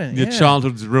Yeah. hadn't. Your yeah.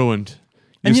 childhood's ruined.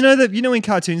 And you know in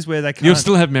cartoons where they can't. You'll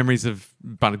still have memories of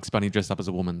Bugs Bunny dressed up as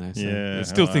a woman there. So there's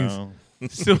still things,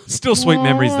 still sweet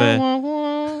memories there.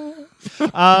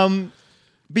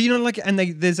 But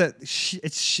there's that.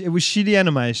 It was shitty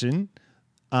animation,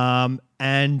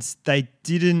 and they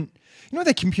didn't. You know,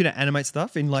 they computer animate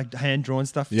stuff in like hand drawn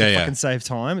stuff to fucking save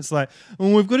time. It's like,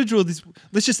 well, we've got to draw this.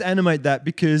 Let's just animate that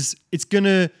because it's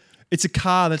a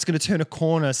car that's going to turn a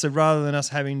corner. So rather than us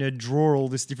having to draw all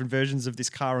these different versions of this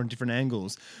car on different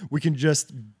angles, we can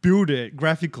just build it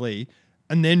graphically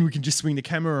and then we can just swing the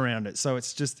camera around it. So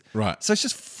it's just Right. So it's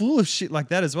just full of shit like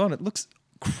that as well. And it looks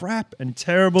crap and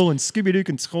terrible. And Scooby-Doo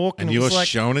can talk. And it you're was like,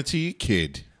 showing it to your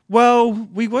kid. well,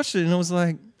 we watched it and I was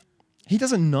like, he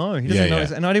doesn't know. He doesn't know.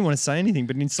 Yeah. And I didn't want to say anything,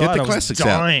 but inside Get the I was classics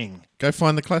dying. out. Go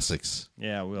find the classics.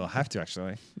 Yeah, we'll have to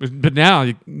actually. But now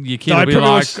your kid No, will I be probably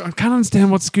like, was- I can't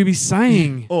understand what Scooby's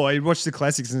saying. Or I watch the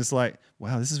classics and it's like,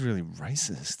 wow, this is really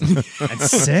racist and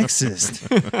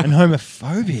sexist and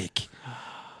homophobic.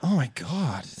 Oh my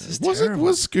God. This is terrible.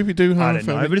 Was Scooby Doo I don't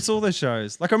know, but it's all those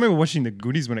shows. Like I remember watching The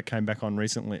Goodies when it came back on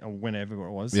recently, or whenever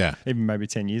it was. Yeah. Even maybe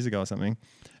 10 years ago or something.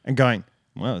 And going,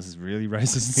 wow, this is really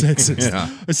racist and sexist. Yeah.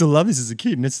 I used to love this as a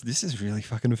kid and this is really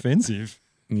fucking offensive.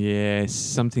 Yes,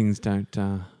 some things don't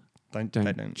They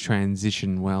don't.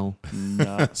 transition well.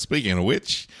 No. Speaking of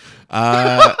which,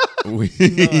 we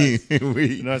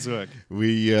Nice work.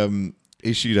 we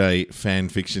issued a fan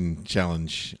fiction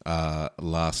challenge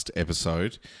last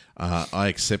episode. I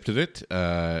accepted it.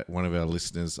 One of our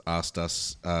listeners asked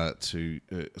us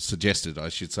suggested, I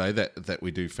should say, that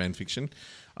we do fan fiction.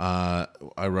 I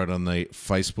wrote on the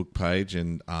Facebook page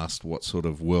and asked what sort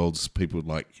of worlds people would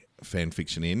like fan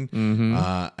fiction in,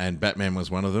 and Batman was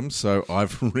one of them. So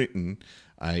I've written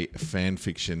a fan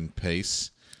fiction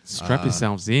piece. Strap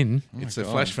yourselves in. It's a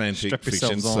flash fan Strap fiction,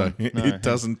 yourselves so on. No. it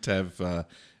doesn't have.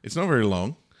 It's not very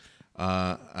long,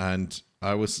 and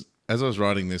as I was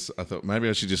writing this, I thought maybe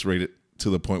I should just read it to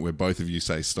the point where both of you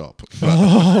say stop.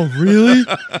 Oh, really?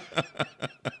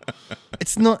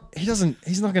 It's not.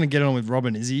 He's not going to get on with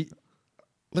Robin, is he?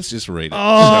 Let's just read it.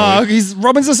 Oh,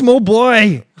 Robin's a small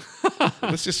boy.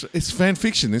 It's fan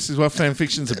fiction. This is what fan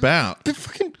fiction's about. But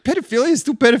fucking pedophilia is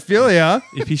still pedophilia.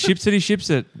 If he ships it, he ships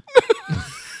it.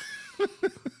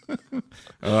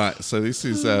 All right, so this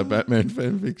is Batman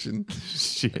fan fiction.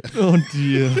 Shit. Oh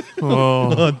dear.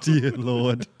 Oh. Oh dear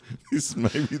Lord. This may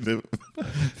be the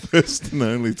first and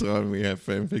only time we have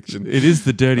fan fiction. It is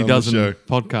the Dirty On the Dozen show.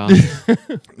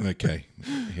 podcast. Okay,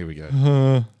 here here we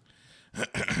go.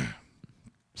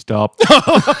 Stop.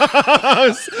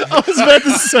 I was about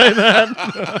to say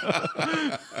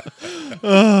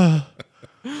that.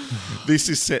 This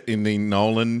is set in the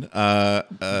Nolan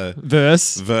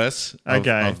Verse. verse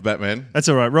Okay. of Batman. That's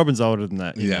all right. Robin's older than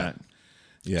that. Yeah.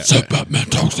 Yeah. So Batman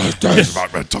talks like this.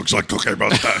 Batman talks like Cookie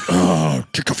Monster. Oh,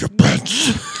 kick off your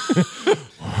pants.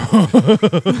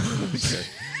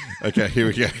 Okay, here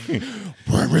we go.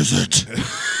 Where is it?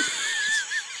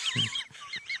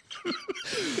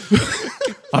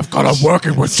 I've got him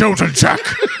working with children, Jack.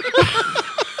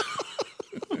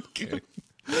 Okay.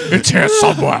 It's here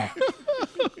somewhere.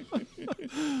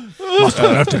 Must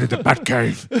have left it in the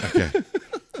Batcave. Okay.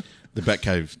 The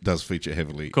Batcave does feature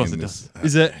heavily. Of course in it this.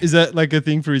 Is that like a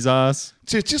thing for his ass?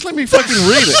 Just let me fucking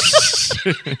read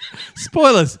it.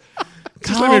 Spoilers.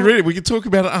 Just let me read it. We can talk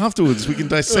about it afterwards. We can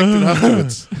dissect it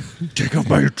afterwards. Take off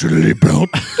my utility belt.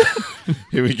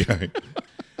 Here we go.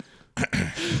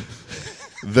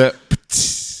 The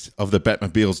of the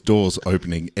Batmobile's doors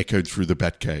opening echoed through the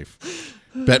Batcave.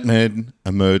 Batman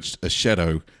emerged a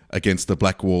shadow against the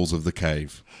black walls of the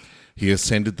cave. He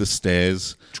ascended the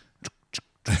stairs.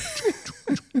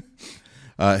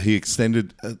 He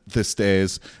extended the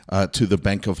stairs to the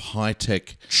bank of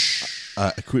high-tech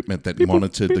equipment that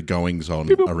monitored the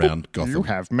goings-on around Gotham. You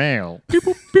have mail.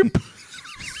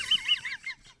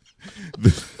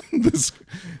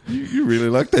 You really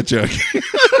like that joke.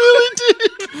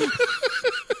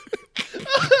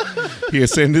 He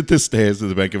ascended the stairs to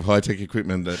the bank of high-tech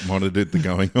equipment that monitored the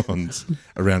goings-ons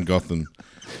around Gotham.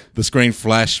 The screen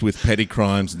flashed with petty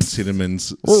crimes and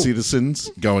citizens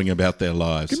going about their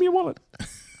lives. Give me your wallet.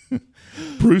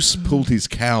 Bruce pulled his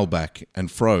cowl back and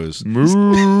froze. Cowl?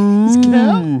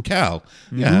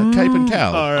 Yeah, cape and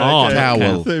cowl. All right, okay.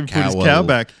 Cowl. So he put his cow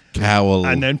back. Cowl.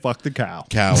 And then fuck the cow.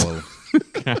 Cowl.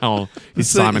 Cowl. He's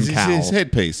Simon Cowell. His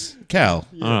headpiece. Cowl.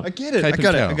 I get it. Cape I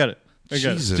got and cowl. it.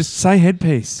 Jesus. Just say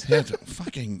headpiece.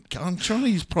 Fucking, I'm trying to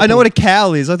use proper... I know what a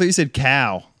cowl is. I thought you said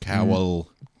cow. Cowl.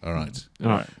 All right. All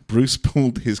right. Bruce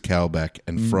pulled his cowl back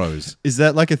and froze. Is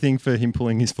that like a thing for him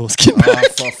pulling his foreskin Oh, back?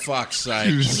 for fuck's sake.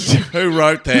 Who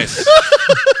wrote this?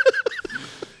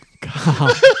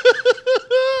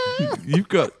 You've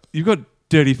got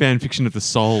dirty fan fiction of the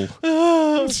soul.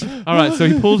 All right, so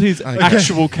he pulled his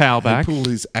actual cow back. He pulled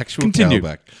his actual Continue.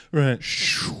 cowl back Right.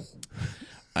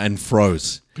 and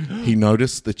froze. He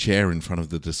noticed the chair in front of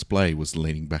the display was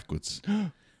leaning backwards.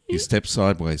 He stepped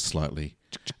sideways slightly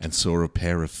and saw a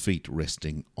pair of feet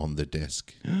resting on the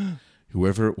desk.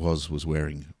 Whoever it was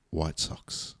wearing white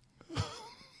socks.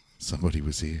 Somebody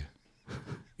was here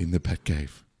in the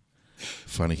Batcave.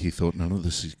 Funny, he thought none of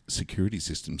the security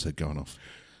systems had gone off.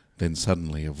 Then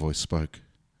suddenly a voice spoke.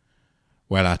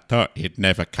 Well, I thought you'd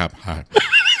never come home.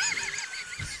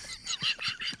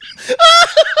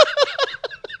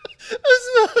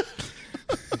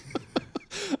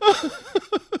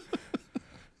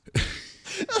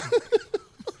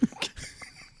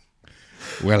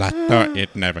 Well, I thought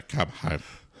you'd never come home.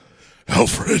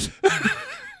 Alfred.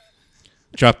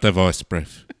 Drop the voice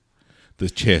breath. The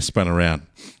chair spun around.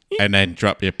 And then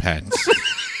drop your pants.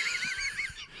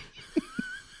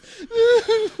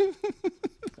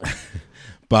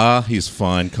 Bar his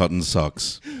fine cotton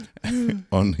socks.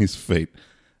 On his feet,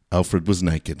 Alfred was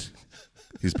naked.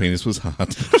 His penis was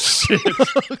hard. Shit.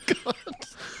 Oh, God.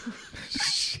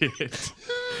 Shit.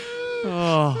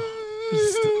 Oh.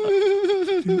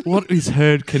 What is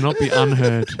heard cannot be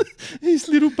unheard. His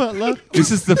little butler.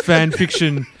 This is the fan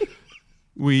fiction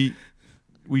we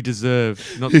deserve,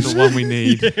 not the one we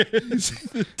need.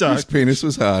 His penis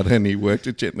was hard and he worked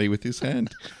it gently with his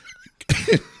hand.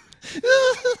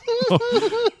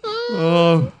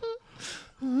 Oh.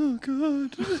 Oh,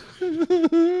 God.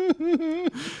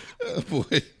 Oh,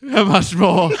 boy. How much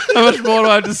more? How much more do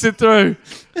I have to sit through?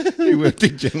 He worked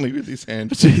it gently with his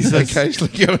hand. Jesus.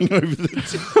 Occasionally going over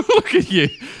the... Look at you.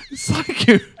 It's like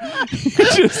you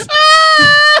just...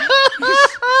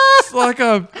 It's like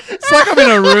I'm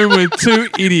in a room with two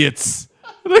idiots.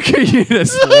 Look at you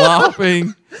just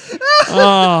laughing.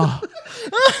 Oh.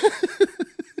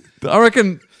 I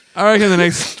reckon the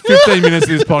next 15 minutes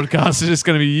of this podcast is just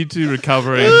going to be you two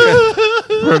recovering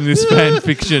from this fan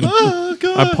fiction. Oh,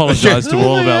 God. I apologise to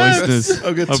all of our listeners.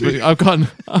 I've got two. I've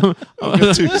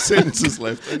got 2 sentences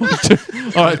left.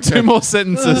 all right, 2 more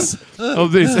sentences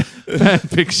of this fan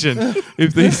fiction.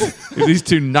 If these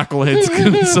two knuckleheads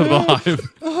can survive.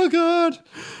 Oh, God.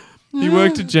 He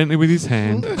worked it gently with his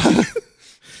hand.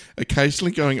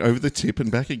 Occasionally going over the tip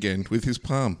and back again with his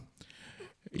palm.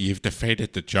 You've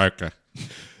defeated the Joker.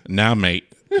 Now meet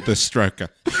the Stroker.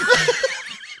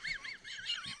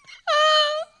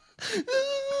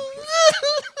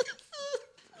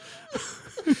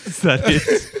 that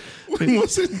it? When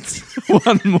was it?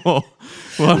 One more.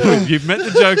 You've met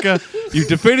the Joker. You've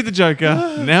defeated the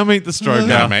Joker. Now meet the Stroker.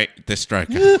 No, mate, the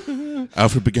Stroker.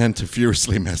 Alfred began to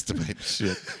furiously masturbate. He's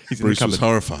in the Bruce was cupboard.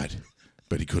 horrified,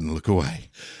 but he couldn't look away.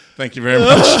 Thank you very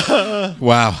much.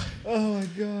 Wow. Oh my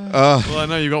god. Well, I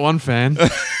know you got one fan.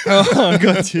 I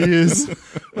got tears.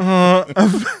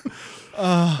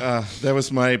 That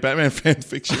was my Batman fan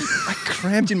fiction. I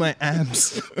crammed in my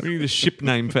abs. We need a ship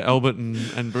name for Albert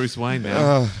and Bruce Wayne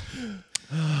now.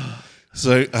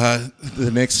 So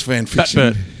the next fan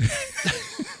fiction,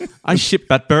 Batbert. I ship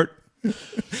Batbert.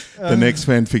 the next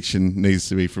fan fiction needs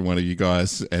to be from one of you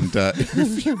guys. And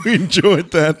if you enjoyed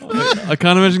that, I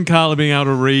can't imagine Carla being able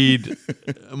to read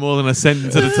more than a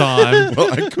sentence at a time.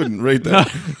 well, I couldn't read that.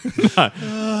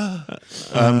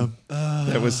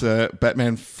 That was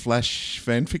Batman Flash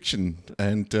fan fiction,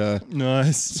 and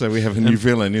Nice. so we have a new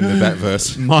villain in the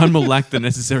Batverse. Mine will lack the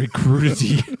necessary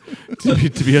crudity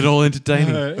to be at all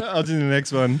entertaining. I'll do the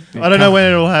next one. I don't know when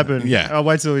it'll happen. Yeah. I'll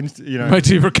wait till Wait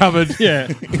till you've recovered. Yeah.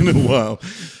 In a while,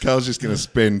 Carl's just going to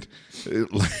spend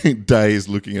like days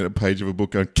looking at a page of a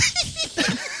book going.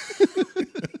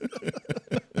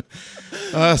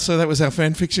 So that was our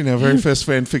fan fiction, our very first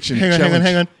fan fiction challenge.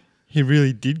 Hang on. He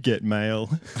really did get mail.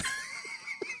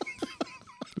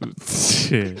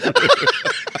 Shit.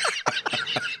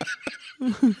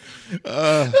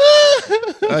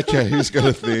 Okay, who's got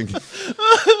a thing?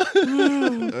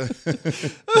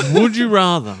 Would you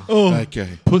rather Okay.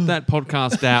 put that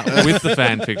podcast out with the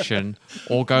fan fiction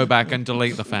or go back and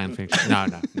delete the fan fiction? No.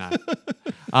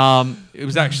 It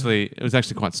was actually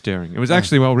quite stirring. It was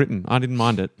actually well written. I didn't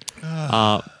mind it.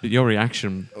 But your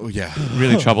reaction Oh, yeah.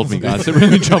 really troubled me, guys. It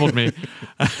really troubled me.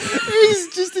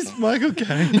 He's just this Michael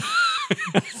Caine.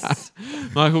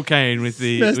 Michael Caine with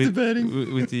the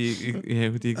Masturbating. with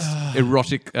the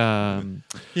erotic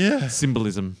Yeah.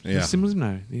 symbolism. Yeah. Symbolism?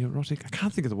 No, the erotic. I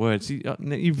can't think of the words.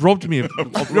 You've robbed me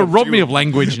of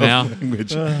language now.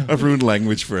 Language. I've ruined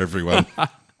language for everyone.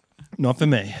 Not for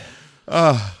me.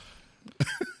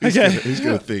 Who's Okay.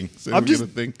 got a thing? So I'm we've got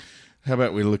a thing. How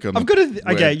about we look on? I've got a. web?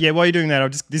 Okay, yeah. While you're doing that,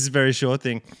 this is a very short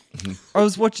thing. I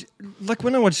was watching, like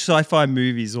when I watch sci-fi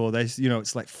movies, or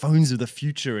it's like phones of the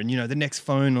future, and the next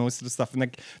phone, all this sort of stuff,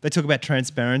 and they talk about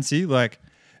transparency, like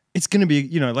it's going to be,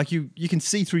 like you can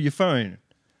see through your phone,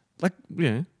 like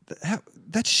Yeah.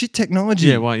 that's shit technology.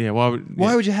 Yeah. Why? Yeah.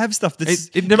 Why would you have stuff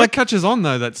that's It never catches on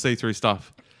though, that see-through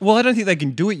stuff. Well, I don't think they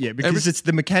can do it yet because it's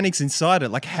the mechanics inside it.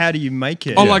 Like, how do you make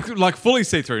it? Oh, like fully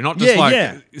see-through, not just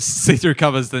Yeah, see-through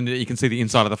covers. Then you can see the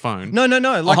inside of the phone. No.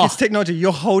 Like Oh. it's technology.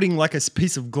 You're holding like a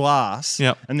piece of glass,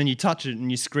 Yep. and then you touch it,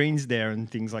 and your screen's there, and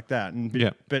things like that. And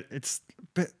Yep. but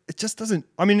it just doesn't.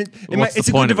 I mean, What's it's the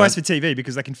a good point of device it? for TV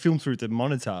because they can film through the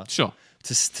monitor. Sure.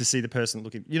 To see the person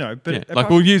looking, But Yeah. apart Like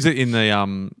we'll use it in the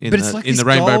it's like in this the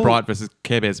Rainbow goal- Bright versus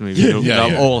Care Bears movie. Yeah, They'll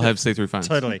yeah. all have see-through phones.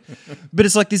 Totally. But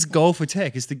it's like this goal for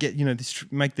tech is to get,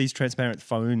 make these transparent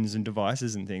phones and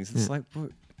devices and things. It's like,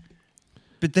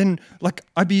 but then, like,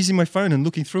 I'd be using my phone and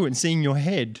looking through it and seeing your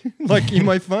head, like, in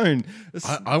my phone.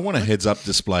 I want a heads-up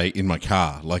display in my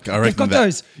car. Like I They've reckon got that.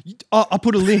 those. I'll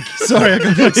put a link. Sorry, I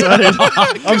got too excited.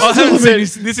 I haven't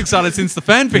seen this excited since the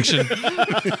fan fiction.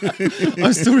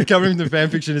 I'm still recovering from the fan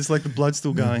fiction. It's like the blood's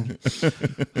still going.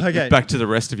 Okay. Back to the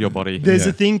rest of your body. There's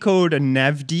Yeah. a thing called a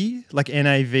NAVDY, like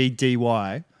NAVDY,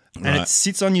 and Right. it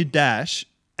sits on your dash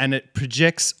and it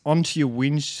projects onto your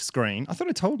windscreen. I thought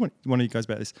I told one of you guys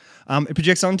about this. It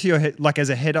projects onto your head, like as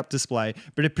a head-up display,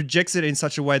 but it projects it in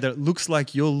such a way that it looks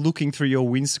like you're looking through your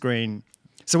windscreen.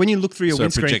 So when you look through your So it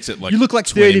windscreen, projects it like you look like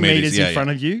 20 30 meters, meters yeah, in front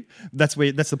of you. That's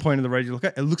the point of the road you look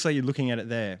at. It looks like you're looking at it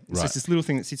there. It's Right. just this little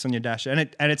thing that sits on your dash, and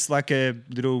it's like a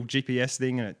little GPS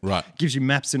thing, and it Right. gives you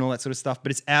maps and all that sort of stuff.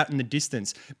 But it's out in the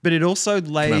distance. But it also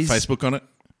lays Can I have Facebook on it?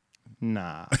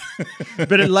 Nah.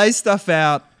 But it lays stuff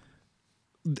out.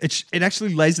 It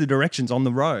actually lays the directions on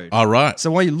the road. Oh, right. So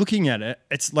while you're looking at it,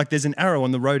 it's like there's an arrow on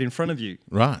the road in front of you.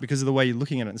 Right. Because of the way you're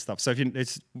looking at it and stuff. So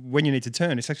it's when you need to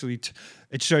turn, it's actually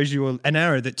it shows you an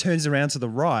arrow that turns around to the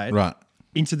right. Right.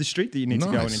 Into the street that you need to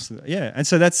go and Nice. into. And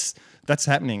so that's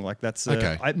happening. Like that's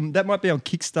Okay. that might be on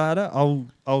Kickstarter.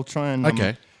 I'll try and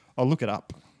Okay. I'll look it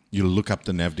up You look up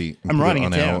the NAVDY. And I'm put writing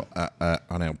on it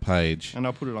on our page. and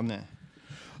I'll put it on there.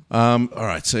 All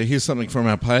right, so here's something from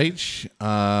our page.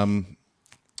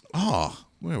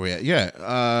 Where are we at?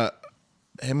 Yeah.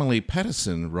 Emily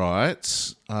Patterson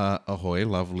writes, ahoy,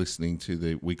 love listening to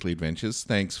the weekly adventures.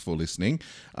 Thanks for listening.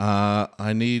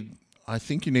 I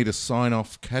think you need a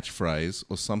sign-off catchphrase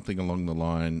or something along the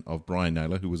line of Brian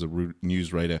Naylor, who was a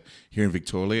news reader here in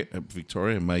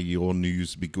Victoria. May your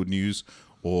news be good news.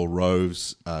 Or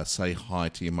Roves, say hi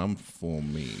to your mum for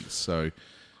me. So...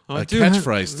 a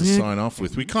catchphrase to sign off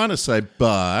with. We kind of say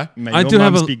bye. May I your do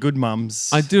have mums a- be good mums.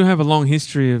 I do have a long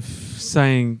history of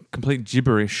saying complete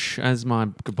gibberish as my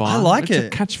goodbye. I like it's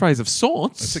it. a catchphrase of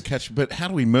sorts. It's a catch, but how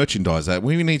do we merchandise that?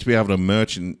 We need to be able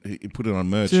to put it on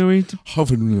merch. Do we?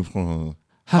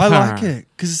 I like it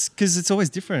because it's always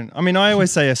different. I mean, I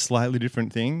always say a slightly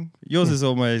different thing. Yours is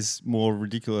always more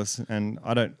ridiculous, and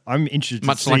I'm interested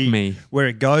Much to like see me. where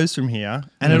it goes from here.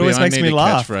 And it Maybe always I makes need me a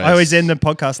laugh. catchphrase. I always end the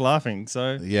podcast laughing.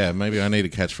 So Yeah, maybe I need a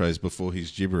catchphrase before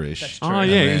his gibberish. Oh, And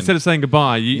yeah. then- Instead of saying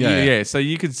goodbye, Yeah. yeah. So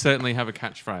you could certainly have a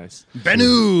catchphrase.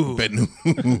 Bennu.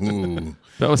 Bennu.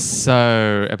 That was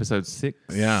so episode 6.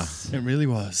 Yeah. It really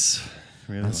was.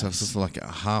 Really So was. it's just like a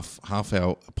half our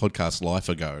podcast life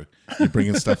ago. You're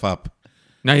bringing stuff up.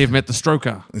 Now you've met the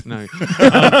stroker. No.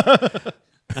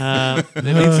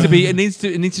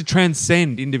 It needs to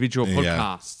transcend individual Yeah.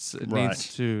 podcasts. It Right.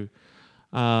 needs to.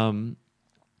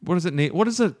 What does it need? What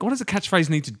does a catchphrase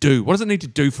need to do? What does it need to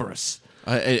do for us?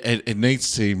 It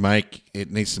needs to make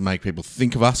people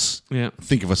think of us. Yeah.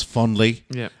 Think of us fondly.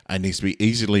 Yeah. It needs to be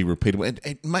easily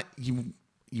repeatable.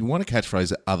 You want a catchphrase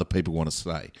that other people want to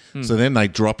say, so then they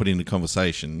drop it into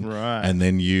conversation, Right. And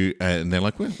then and they're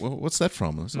like, well, "What's that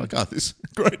from?" And it's like, "Oh, this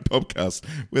great podcast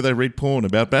where they read porn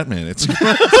about Batman. It's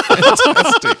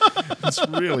fantastic. It's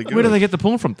really good." Where do they get the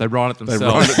porn from? They write it They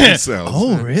themselves. write it themselves.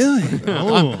 Oh, really?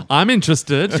 Oh, I'm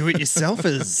interested. do it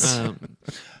yourselfers.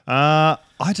 I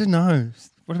don't know.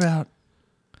 What about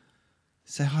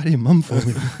say hi to your mum for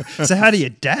me? Say hi to your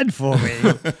dad for me.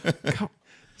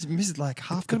 It's missed like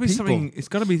half It's got the to be people. something. It's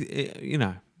got to be.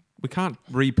 We can't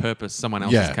repurpose someone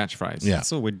else's Yeah. catchphrase. Yeah.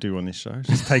 That's all we do on this show.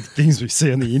 Just take things we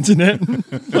see on the internet,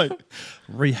 like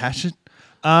rehash it.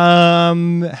 How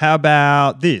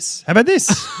about this? How about this?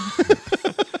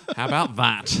 How about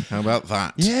that? How about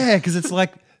that? Yeah, because it's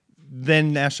like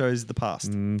then our show's the past.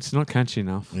 It's not catchy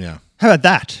enough. Yeah. How about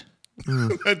that?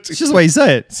 It's just the way you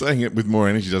say it. Saying it with more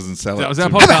energy doesn't sell it. That was our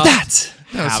to podcast.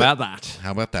 me. How about that?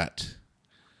 How about that? How about that?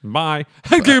 Bye.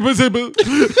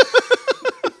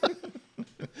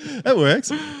 That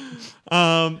works.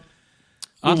 I'd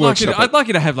workshop like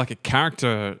you to have like a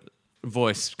character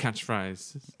voice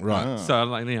catchphrase. Right. So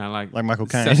like Michael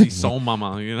Caine. Sassy Soul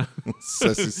Mama,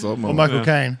 Sassy soul Or mama. Michael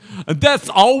Caine. And that's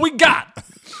all we got.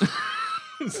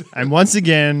 And once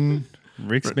again,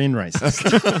 Rick's been racist.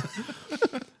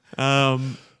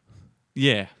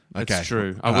 Yeah, that's Okay.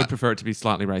 true. I would prefer it to be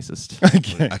slightly racist.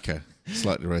 Okay. Okay.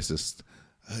 Slightly racist.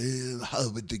 I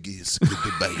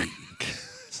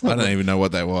don't even know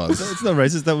what that was. It's not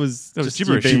racist. That was That was just you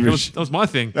gibberish. being- That was my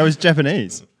thing. That was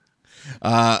Japanese.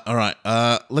 All right.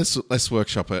 Let's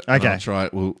workshop it. Okay. I'll try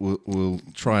it. We'll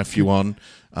try a few on.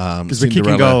 Because we're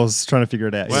kicking goals, trying to figure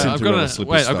it out. Well, Yeah. Cinderella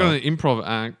slipper I've got style. an improv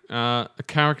act, a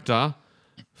character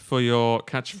for your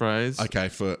catchphrase Okay.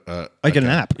 For I get an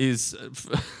app. is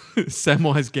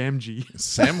Samwise Gamgee.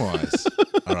 Samwise.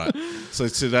 All right. So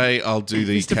today I'll do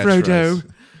the Mr. catchphrase. Frodo.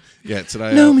 Yeah.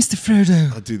 Today No, Mr.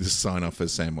 Frodo. I'll do the sign off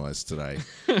as Samwise today.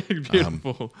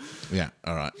 Beautiful. Yeah.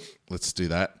 All right. Let's do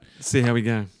that. See how we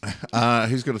go.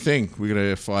 Who's got a thing? We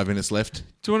got 5 minutes left.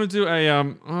 Do you want to do a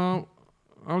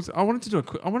I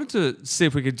wanted to see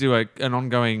if we could do an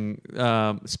ongoing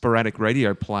sporadic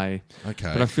radio play.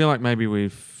 Okay. But I feel like maybe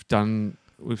we've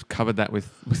covered that with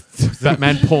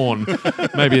Batman porn.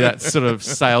 Maybe that sort of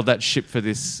sailed that ship for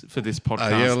this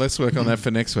podcast. Yeah. Let's work on that for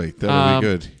next week. That'll be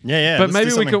good. Yeah. But let's do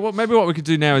maybe something. what we could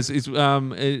do now is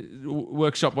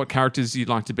workshop what characters you'd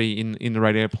like to be in the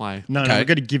radio play. No, Okay. we've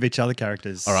got to give each other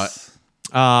characters. All right.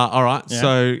 All right. Yeah.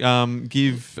 So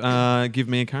give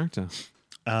me a character.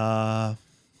 You're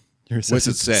a Where's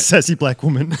it set? sassy black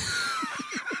woman.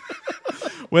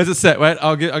 Where's it set? Wait,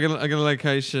 I'll get a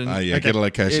location. Yeah. Get a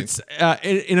location. It's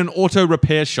in an auto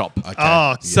repair shop. Okay.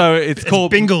 Oh, So it's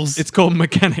called Bingles. It's called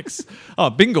Mechanics.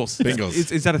 Oh, Bingles.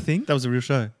 Bingles. Is that a thing? that was a real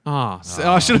show.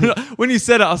 I should have. When you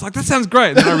said it, I was like, that sounds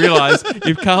great. And then I realized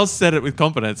if Carl said it with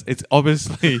confidence, it's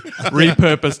obviously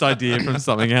repurposed idea from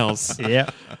something else. Yeah.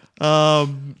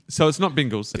 So it's not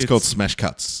Bingles. It's called Smash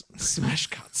Cuts. Smash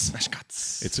Cuts. Smash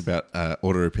cuts. It's about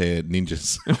auto repair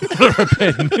ninjas.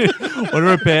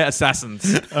 Auto repair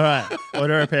assassins. All right.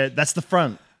 Auto repair. That's the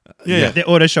front. Yeah. The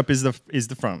auto shop is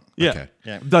the front. Yeah. Okay.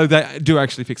 Yeah. Though they do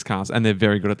actually fix cars and they're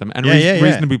very good at them and Yeah.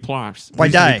 reasonably priced. By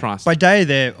reasonably day. priced. By day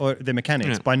they're mechanics.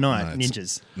 Yeah. By night, No, it's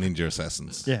ninjas. Ninja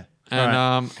assassins. Yeah. And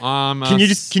All right. I'm Can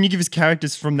you give us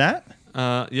characters from that?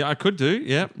 yeah, I could do.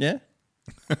 Yeah. Yeah.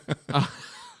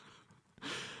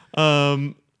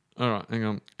 All right, hang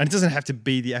on. And it doesn't have to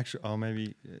be the actual. Oh,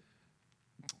 maybe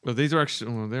Well, these are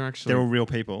actually. Well, they're actually. they're all real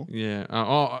people. Yeah.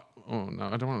 Oh no,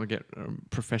 I don't want to get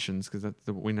professions because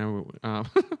we know.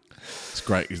 It's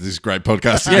great. This is great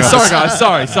podcast. Yeah, sorry guys.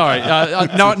 Sorry.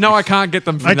 No, I can't get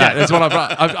them from that. That's what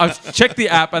I've checked the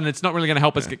app, and it's not really going to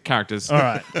help us get characters. All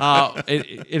right.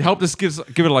 It helped us give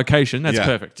it a location. That's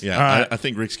perfect. Yeah, All right. I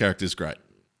think Rick's character is great.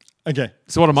 Okay.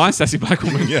 So what am I, sassy black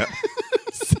woman? Yeah.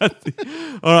 Sassy.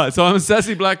 All right. So I'm a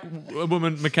sassy black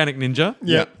woman mechanic ninja.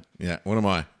 Yeah. Yeah. What am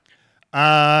I?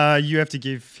 You have to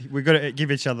give. We've got to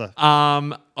give each other.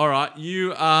 All right.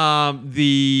 You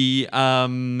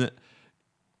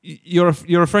you're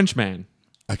a French man.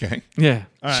 Okay. Yeah.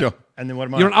 All right. Sure. And then what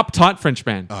am I? You're an uptight French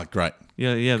man. Oh, great.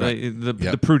 Yeah. Great.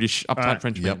 The prudish uptight right.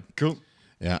 French Yep. man. Cool.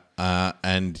 Yeah.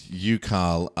 And you,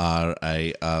 Carl, are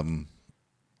a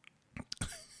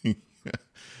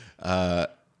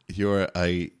you're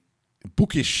a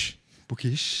bookish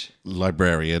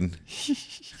librarian.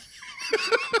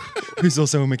 Who's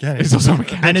also a mechanic.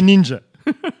 And a ninja.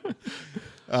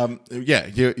 Yeah,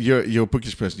 you're a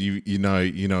bookish person. You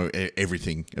know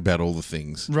everything about all the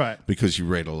things, Right. Because you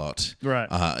read a lot, Right.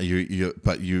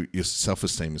 But your self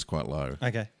esteem is quite low.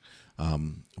 Okay.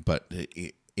 But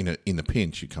in a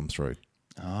pinch, you come through.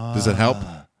 Does that help?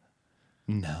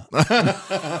 No.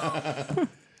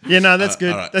 Yeah, no, that's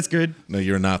good. all right. That's good. No,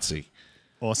 you're a Nazi.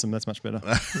 Awesome. That's much better.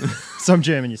 So I'm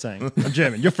German. You're saying I'm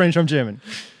German. You're French. I'm German.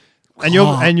 And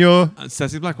you're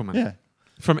sassy black woman. yeah.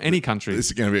 From any country. This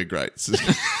is going to be great.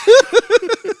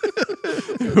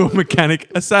 Who are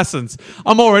mechanic assassins.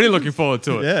 I'm already looking forward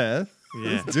to it. Yeah. Yeah.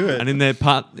 Let's do it. And in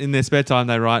their spare time,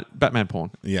 they write Batman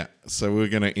porn. Yeah, so we're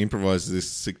going to improvise this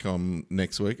sitcom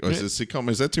next week. Or is it a sitcom?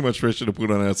 Is that too much pressure to put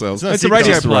on ourselves? It's It's a sitcom.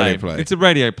 radio Just a play. radio play. It's a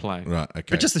radio play. Right, okay.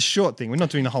 But just a short thing. We're not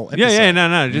doing the whole episode. Yeah,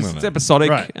 no. Just No. it's episodic.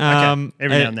 Right, okay.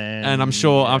 Every now and then. And I'm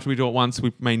sure after we do it once,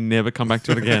 we may never come back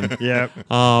to it again. Yeah.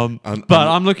 But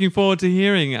I'm looking forward to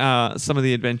hearing some of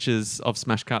the adventures of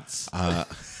Smash Cuts.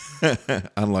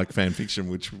 Unlike fan fiction,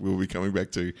 which we'll be coming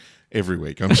back to every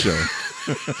week, I'm sure.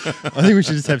 I think we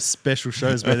should just have special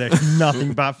shows where there's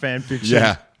nothing but fan fiction.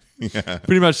 Yeah.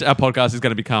 Pretty much our podcast is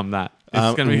going to become that.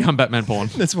 It's going to become Batman porn.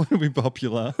 That's why it'll be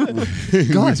popular.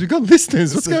 Guys, we've got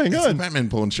listeners. What's going It's a on? Batman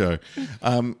porn show.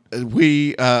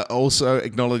 We also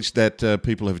acknowledge that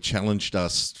people have challenged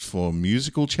us for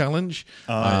musical challenge.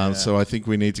 Yeah. So I think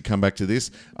we need to come back to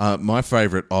this. My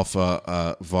favourite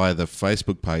offer via the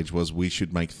Facebook page was we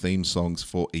should make theme songs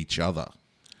for each other.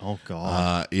 Oh,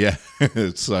 God. Yeah.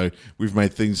 So we've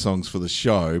made theme songs for the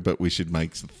show, but we should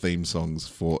make theme songs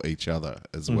for each other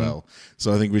as well.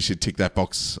 So I think we should tick that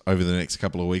box over the next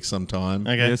couple of weeks sometime.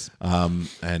 Okay. Yes.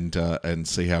 And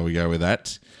see how we go with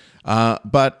that.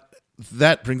 But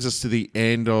that brings us to the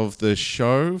end of the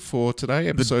show for today,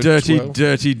 episode Dirty 12.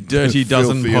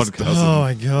 dozen filthiest podcast. dozen. Oh,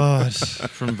 my God.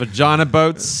 From vagina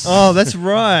boats Oh, that's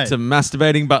right. to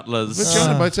masturbating butlers.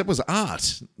 Vagina Boats, that was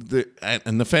art.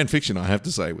 And the fan fiction, I have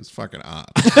to say, was fucking art.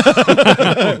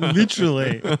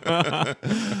 Literally. Oh,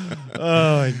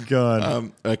 my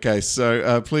God. Okay,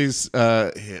 so please,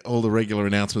 all the regular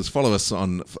announcements, follow us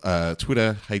on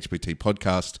Twitter, HBT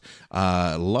Podcast.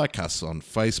 Like us on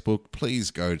Facebook. Please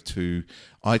go to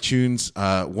iTunes.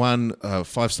 1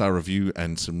 5-star review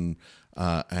and some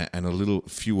and a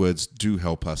few words do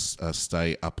help us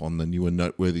stay up on the new and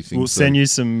noteworthy things. We'll send you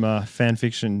some fan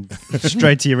fiction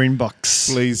straight to your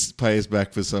inbox. Please pay us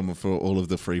back for all of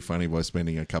the free funny by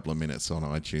spending a couple of minutes on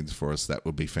iTunes for us. That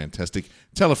would be fantastic.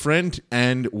 Tell a friend,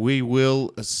 and we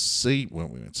will see. Well,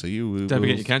 we won't see you. Don't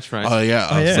forget your catchphrase. Oh yeah,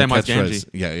 Samwise catchphrase. Gamgee.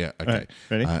 Yeah. Okay. Right,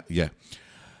 ready? Yeah.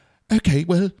 Okay.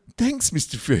 Well, thanks,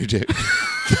 Mr. Frodo.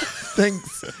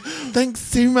 Thanks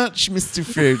so much, Mr.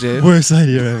 Frodo. Worst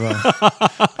idea ever.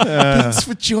 Thanks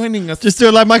for joining us Just do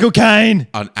it like Michael Caine.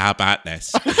 on Our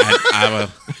Badness. And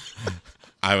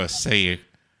I will see you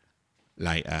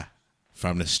later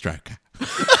from the stroker.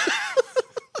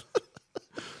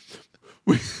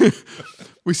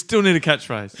 We still need a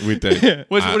catchphrase. We do.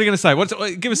 What are you going to say?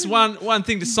 Give us one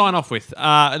thing to sign off with.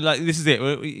 This is it.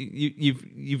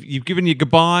 You've given your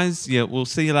goodbyes. Yeah, we'll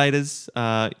see you later.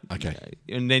 Okay.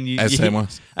 And then As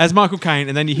Samwise. as Michael Caine,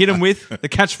 and then you hit him with the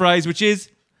catchphrase, which is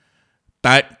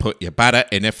Don't put your butter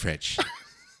in the fridge.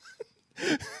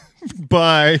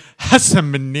 Bye.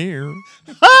 Hassan Manir.